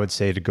Calgary, I would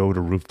say to go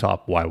to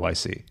rooftop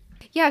YYC.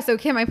 Yeah, so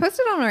Kim, I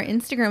posted on our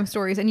Instagram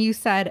stories and you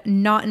said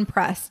not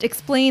impressed.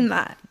 Explain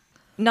that.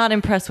 Not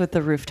impressed with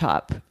the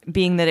rooftop,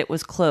 being that it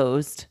was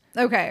closed.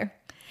 Okay.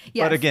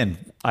 Yes. But again,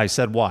 I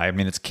said why. I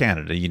mean, it's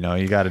Canada, you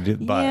got to do.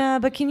 But yeah,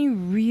 but can you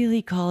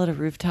really call it a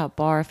rooftop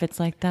bar if it's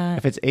like that?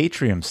 If it's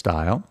atrium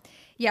style.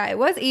 Yeah, it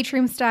was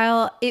atrium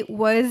style. It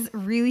was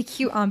really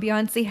cute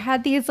ambiance. They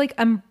had these like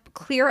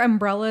clear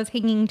umbrellas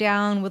hanging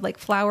down with like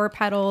flower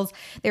petals.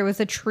 There was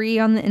a tree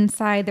on the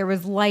inside. There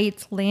was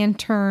lights,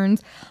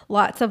 lanterns,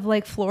 lots of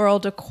like floral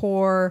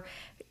decor,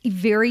 a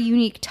very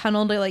unique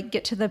tunnel to like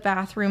get to the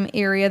bathroom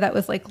area that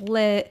was like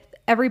lit.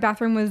 Every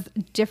bathroom was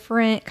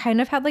different,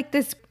 kind of had like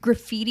this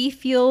graffiti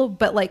feel,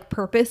 but like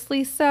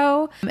purposely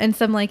so, and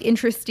some like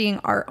interesting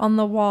art on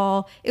the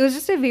wall. It was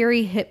just a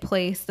very hip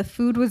place. The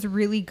food was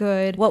really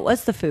good. What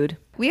was the food?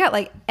 We got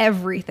like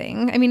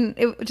everything. I mean,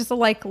 it was just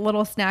like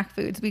little snack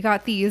foods. We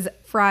got these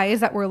fries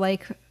that were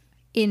like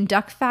in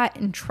duck fat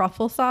and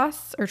truffle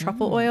sauce or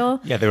truffle oil.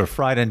 Yeah, they were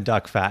fried in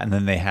duck fat, and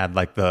then they had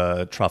like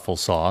the truffle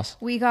sauce.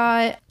 We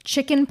got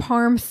chicken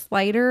parm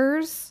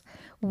sliders.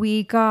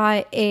 We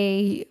got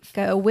a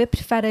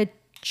whipped feta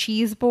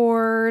cheese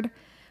board.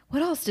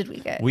 What else did we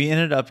get? We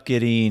ended up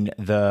getting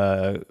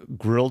the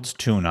grilled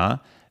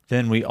tuna.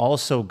 Then we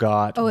also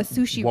got a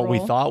sushi what roll. we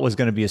thought was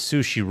going to be a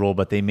sushi roll,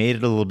 but they made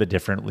it a little bit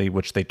differently,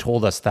 which they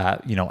told us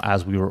that,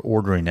 as we were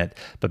ordering it.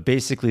 But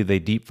basically, they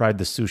deep fried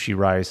the sushi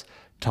rice,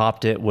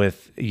 topped it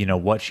with,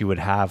 what you would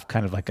have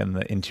kind of like in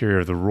the interior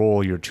of the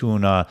roll, your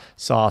tuna,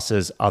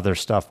 sauces, other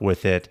stuff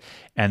with it.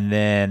 And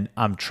then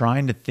I'm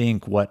trying to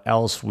think what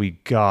else we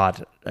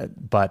got,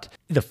 but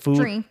the food...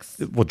 Drinks.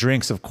 Well,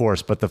 drinks, of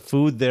course, but the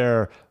food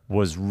there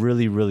was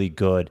really, really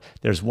good.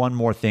 There's one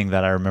more thing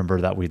that I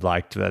remember that we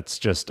liked that's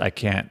just, I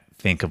can't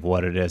think of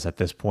what it is at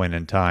this point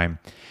in time.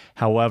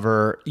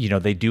 However,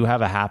 they do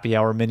have a happy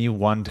hour menu,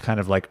 one kind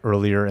of like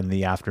earlier in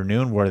the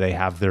afternoon where they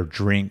have their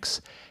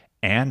drinks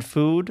and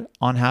food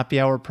on happy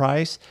hour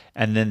price.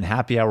 And then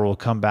happy hour will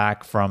come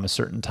back from a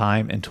certain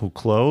time until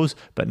close,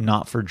 but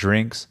not for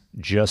drinks,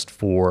 just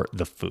for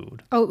the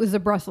food. Oh, it was the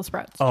Brussels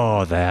sprouts.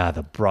 Oh,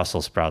 the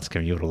Brussels sprouts.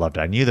 Kim, you would have loved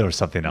it. I knew there was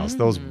something else.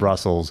 Those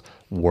Brussels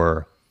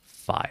were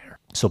fire.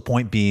 So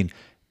point being,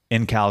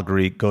 in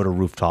Calgary, go to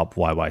rooftop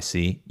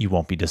YYC. You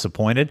won't be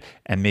disappointed,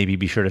 and maybe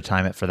be sure to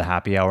time it for the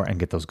happy hour and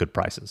get those good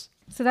prices.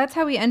 So that's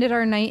how we ended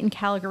our night in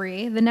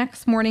Calgary. The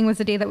next morning was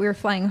the day that we were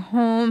flying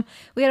home.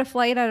 We had a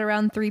flight at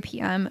around 3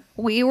 p.m.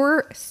 We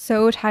were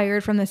so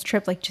tired from this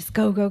trip, like just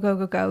go, go, go,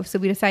 go, go. So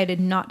we decided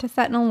not to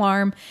set an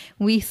alarm.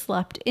 We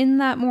slept in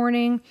that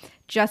morning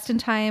just in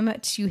time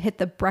to hit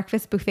the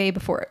breakfast buffet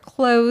before it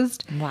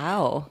closed.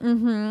 Wow.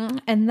 Mm-hmm.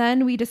 And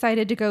then we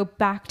decided to go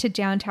back to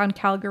downtown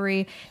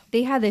Calgary.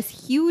 They had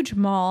this huge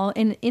mall,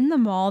 and in the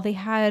mall, they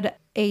had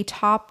a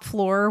top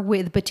floor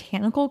with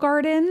botanical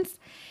gardens.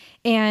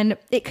 And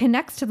it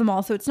connects to the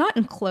mall, so it's not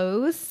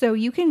enclosed. So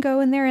you can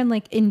go in there and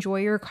like enjoy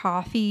your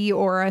coffee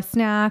or a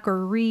snack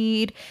or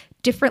read.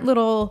 Different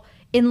little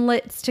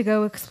inlets to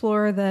go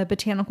explore the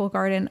botanical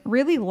garden.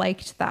 Really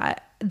liked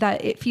that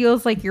it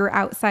feels like you're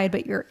outside,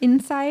 but you're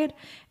inside.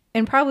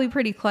 And probably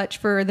pretty clutch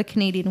for the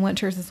Canadian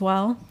winters as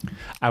well.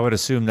 I would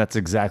assume that's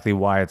exactly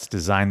why it's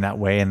designed that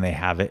way, and they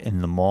have it in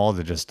the mall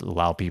to just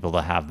allow people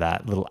to have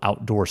that little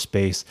outdoor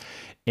space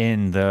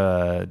in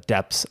the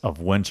depths of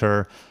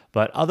winter.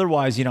 But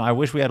otherwise, I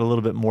wish we had a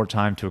little bit more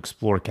time to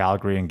explore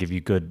Calgary and give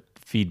you good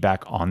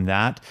feedback on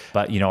that.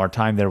 But, our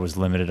time there was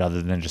limited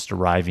other than just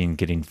arriving,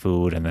 getting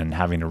food, and then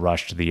having to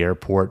rush to the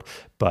airport.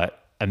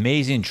 But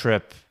amazing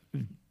trip,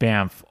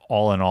 Banff,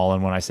 all in all.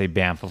 And when I say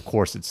Banff, of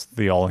course, it's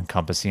the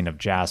all-encompassing of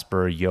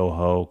Jasper,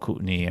 Yoho,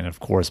 Kootenay, and of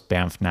course,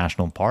 Banff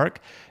National Park.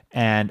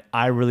 And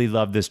I really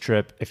love this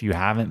trip. If you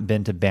haven't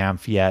been to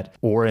Banff yet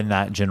or in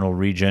that general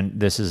region,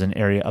 this is an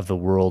area of the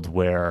world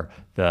where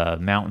the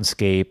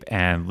mountainscape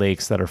and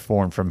lakes that are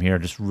formed from here are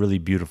just really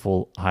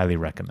beautiful. Highly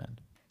recommend.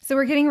 So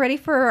we're getting ready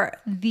for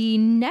the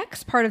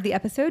next part of the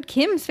episode,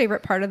 Kim's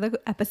favorite part of the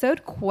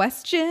episode,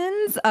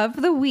 questions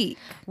of the week.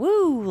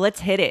 Woo, let's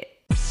hit it.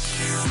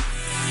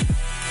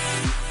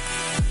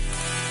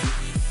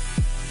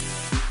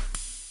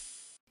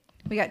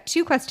 We got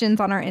 2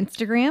 questions on our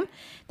Instagram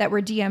that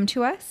were DM'd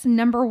to us.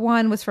 Number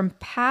 1 was from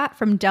Pat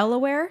from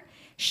Delaware.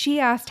 She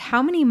asked,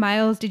 how many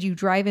miles did you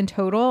drive in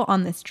total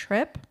on this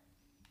trip?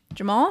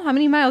 Jamal, how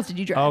many miles did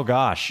you drive? Oh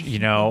gosh,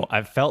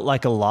 I felt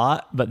like a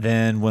lot, but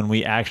then when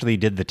we actually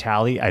did the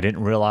tally, I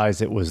didn't realize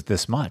it was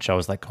this much. I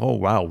was like, oh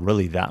wow,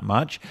 really that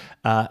much?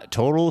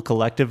 Total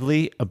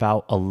collectively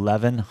about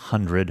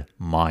 1,100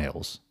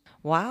 miles.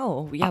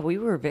 Wow. Yeah, we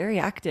were very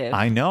active.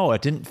 I know.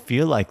 It didn't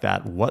feel like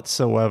that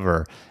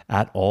whatsoever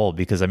at all.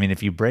 Because,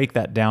 if you break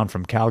that down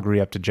from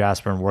Calgary up to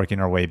Jasper and working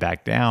our way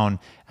back down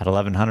at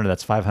 1,100,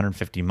 that's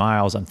 550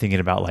 miles. I'm thinking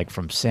about like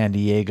from San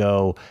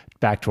Diego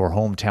back to our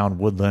hometown,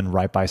 Woodland,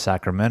 right by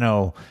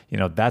Sacramento.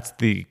 That's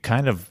the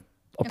kind of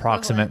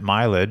approximate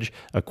mileage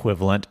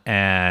equivalent.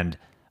 And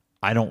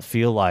I don't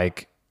feel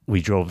like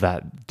we drove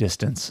that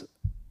distance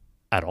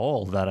at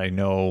all that I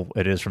know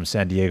it is from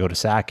San Diego to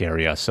Sac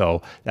area.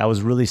 So that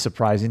was really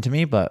surprising to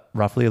me, but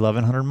roughly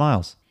 1,100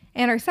 miles.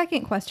 And our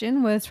second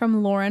question was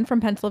from Lauren from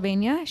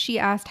Pennsylvania. She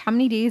asked, how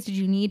many days did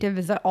you need to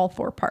visit all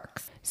 4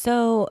 parks?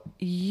 So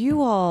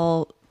you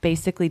all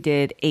basically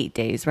did 8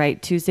 days,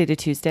 right? Tuesday to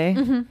Tuesday.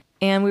 Mm-hmm.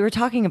 And we were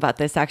talking about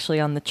this actually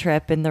on the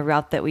trip and the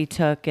route that we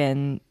took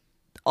and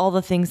all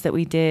the things that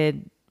we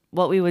did,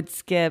 what we would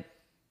skip,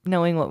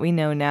 knowing what we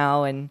know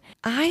now. And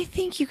I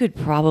think you could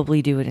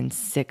probably do it in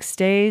 6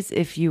 days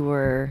if you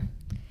were...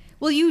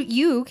 Well,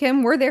 you,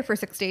 Kim, were there for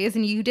 6 days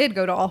and you did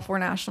go to all 4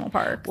 national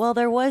parks. Well,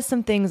 there was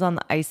some things on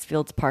the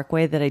Icefields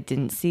Parkway that I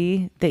didn't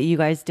see that you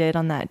guys did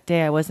on that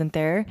day I wasn't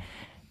there.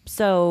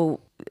 So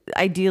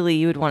ideally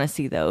you would want to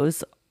see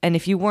those. And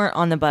if you weren't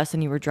on the bus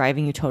and you were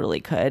driving, you totally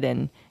could.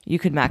 And you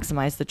could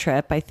maximize the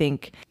trip. I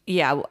think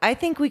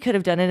we could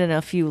have done it in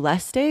a few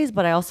less days,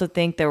 but I also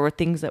think there were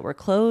things that were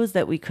closed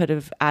that we could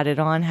have added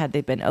on had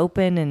they been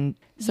open. And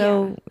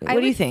so what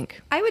do you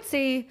think? I would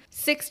say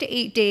 6 to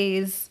 8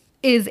 days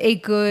is a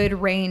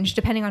good range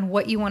depending on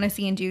what you want to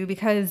see and do,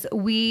 because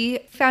we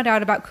found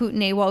out about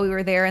Kootenay while we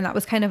were there and that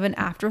was kind of an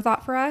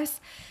afterthought for us.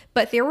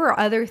 But there were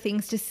other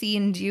things to see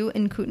and do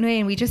in Kootenay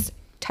and we just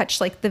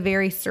touched like the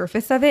very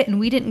surface of it and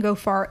we didn't go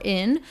far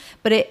in,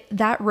 but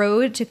that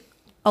road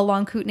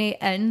along Kootenay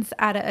ends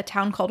at a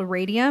town called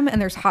Radium and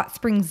there's hot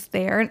springs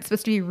there and it's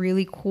supposed to be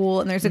really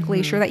cool and there's a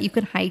glacier that you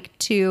can hike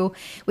to,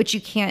 which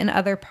you can't in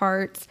other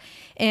parts.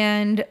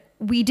 And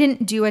we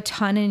didn't do a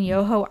ton in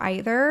Yoho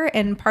either,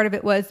 and part of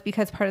it was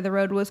because part of the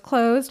road was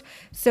closed.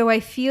 So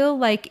I feel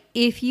like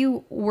if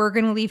you were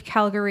going to leave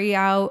Calgary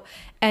out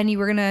and you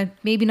were going to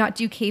maybe not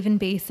do Cave and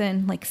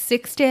Basin, like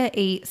 6 to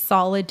 8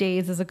 solid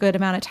days is a good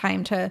amount of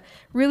time to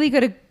really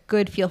get a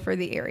good feel for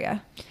the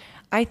area.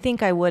 I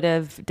think I would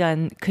have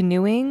done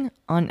canoeing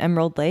on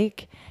Emerald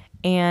Lake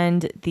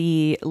and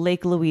the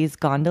Lake Louise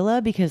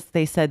gondola because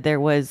they said there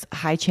was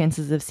high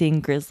chances of seeing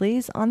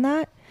grizzlies on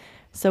that.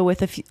 So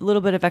with a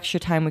little bit of extra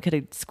time, we could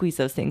have squeezed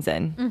those things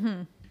in.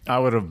 Mm-hmm. I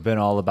would have been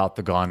all about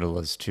the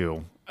gondolas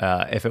too,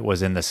 if it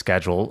was in the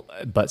schedule.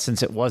 But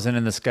since it wasn't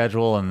in the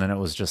schedule and then it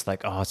was just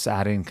like, it's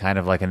adding kind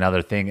of like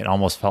another thing, it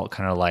almost felt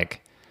kind of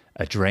like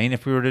a drain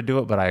if we were to do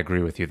it. But I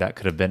agree with you. That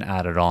could have been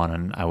added on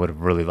and I would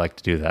have really liked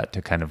to do that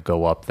to kind of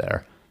go up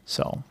there.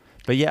 So,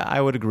 but yeah, I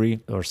would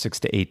agree. Or 6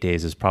 to 8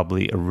 days is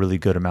probably a really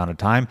good amount of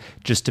time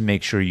just to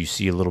make sure you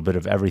see a little bit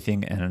of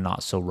everything in a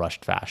not so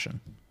rushed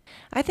fashion.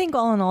 I think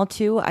all in all,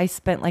 too, I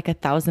spent like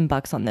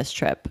 $1,000 on this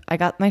trip. I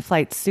got my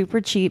flights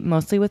super cheap,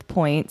 mostly with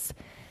points.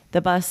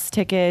 The bus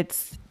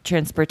tickets,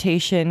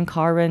 transportation,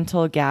 car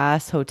rental,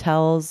 gas,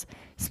 hotels,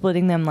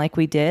 splitting them like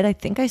we did. I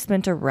think I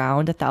spent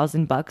around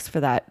 $1,000 for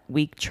that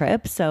week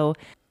trip. So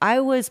I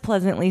was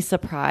pleasantly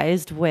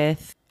surprised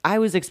I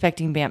was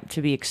expecting Banff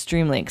to be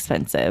extremely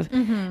expensive,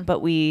 but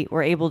we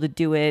were able to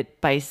do it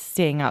by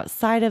staying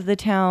outside of the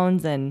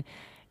towns and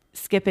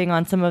skipping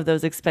on some of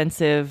those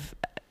expensive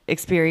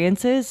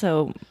experiences.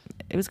 So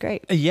it was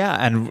great. Yeah.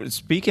 And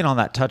speaking on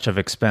that touch of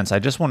expense, I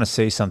just want to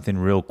say something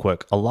real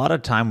quick. A lot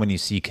of time when you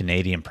see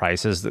Canadian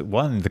prices,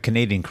 the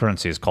Canadian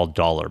currency is called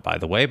dollar, by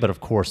the way, but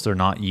of course they're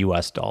not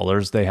US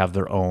dollars. They have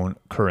their own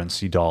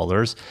currency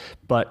dollars.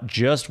 But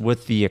just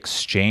with the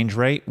exchange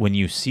rate, when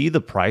you see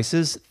the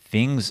prices,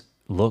 things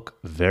look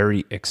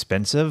very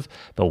expensive,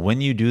 but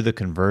when you do the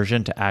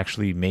conversion to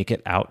actually make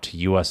it out to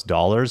US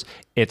dollars,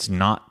 it's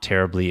not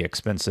terribly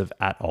expensive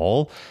at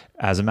all.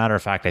 As a matter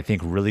of fact, I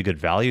think really good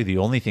value. The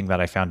only thing that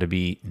I found to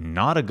be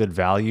not a good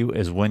value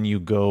is when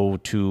you go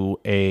to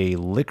a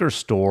liquor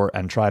store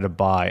and try to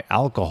buy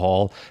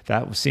alcohol.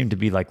 That seemed to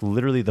be like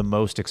literally the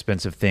most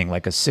expensive thing,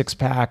 like a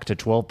 6-pack to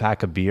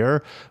 12-pack of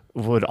beer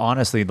would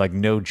honestly, like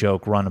no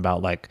joke, run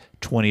about like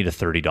 $20 to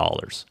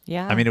 $30.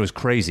 Yeah. I mean, it was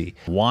crazy.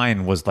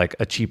 Wine was like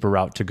a cheaper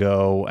route to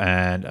go,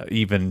 and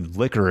even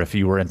liquor if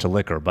you were into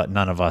liquor, but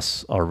none of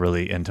us are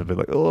really into be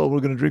like, oh, we're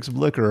going to drink some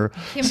liquor.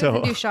 Kim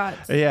doesn't do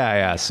shots.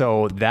 Yeah.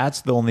 So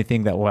That's the only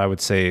thing that I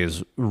would say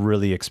is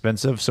really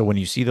expensive. So when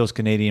you see those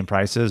Canadian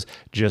prices,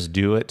 just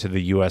do it to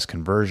the US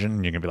conversion.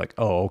 And you're going to be like,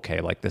 oh,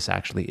 okay, like this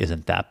actually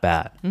isn't that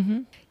bad.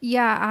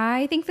 Yeah,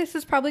 I think this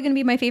is probably going to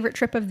be my favorite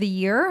trip of the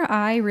year.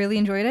 I really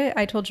enjoyed it.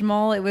 I told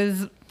Jamal it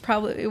was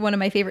probably one of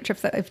my favorite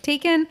trips that I've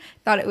taken.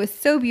 Thought it was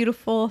so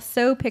beautiful,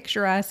 so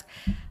picturesque.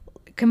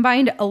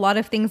 Combined a lot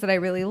of things that I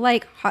really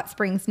like: hot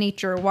springs,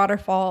 nature,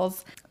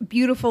 waterfalls,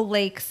 beautiful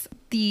lakes,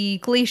 the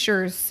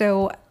glaciers.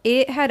 So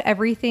it had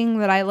everything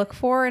that I look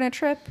for in a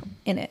trip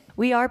in it.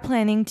 We are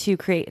planning to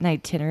create an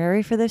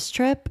itinerary for this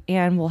trip,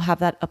 and we'll have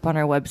that up on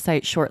our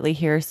website shortly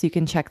here, so you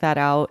can check that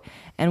out.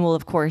 And we'll,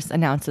 of course,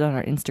 announce it on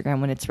our Instagram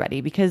when it's ready,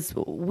 because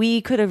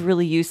we could have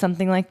really used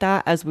something like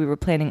that as we were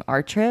planning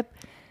our trip.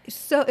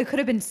 So it could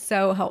have been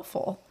so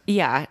helpful.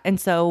 Yeah. And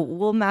so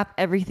we'll map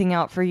everything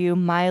out for you: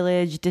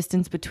 mileage,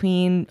 distance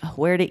between,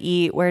 where to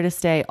eat, where to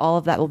stay. All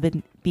of that will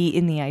be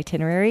in the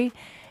itinerary.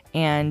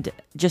 And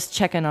just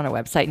check in on our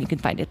website and you can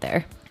find it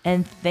there.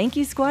 And thank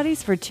you,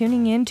 Squatties, for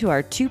tuning in to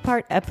our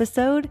 2-part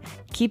episode.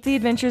 Keep the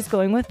adventures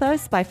going with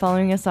us by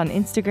following us on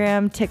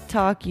Instagram,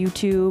 TikTok,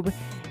 YouTube,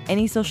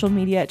 any social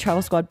media at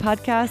Travel Squad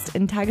Podcast,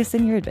 and tag us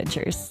in your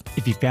adventures.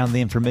 If you found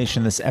the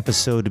information in this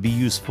episode to be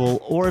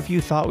useful, or if you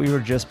thought we were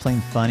just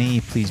plain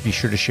funny, please be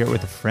sure to share it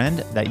with a friend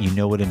that you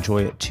know would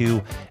enjoy it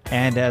too.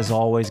 And as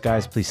always,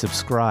 guys, please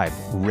subscribe,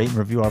 rate and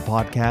review our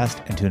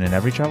podcast, and tune in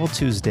every Travel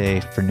Tuesday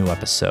for new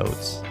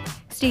episodes.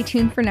 Stay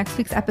tuned for next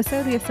week's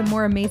episode. We have some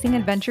more amazing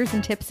adventures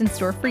and tips in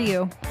store for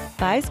you.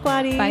 Bye,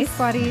 Squatties. Bye,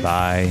 Squatties.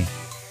 Bye.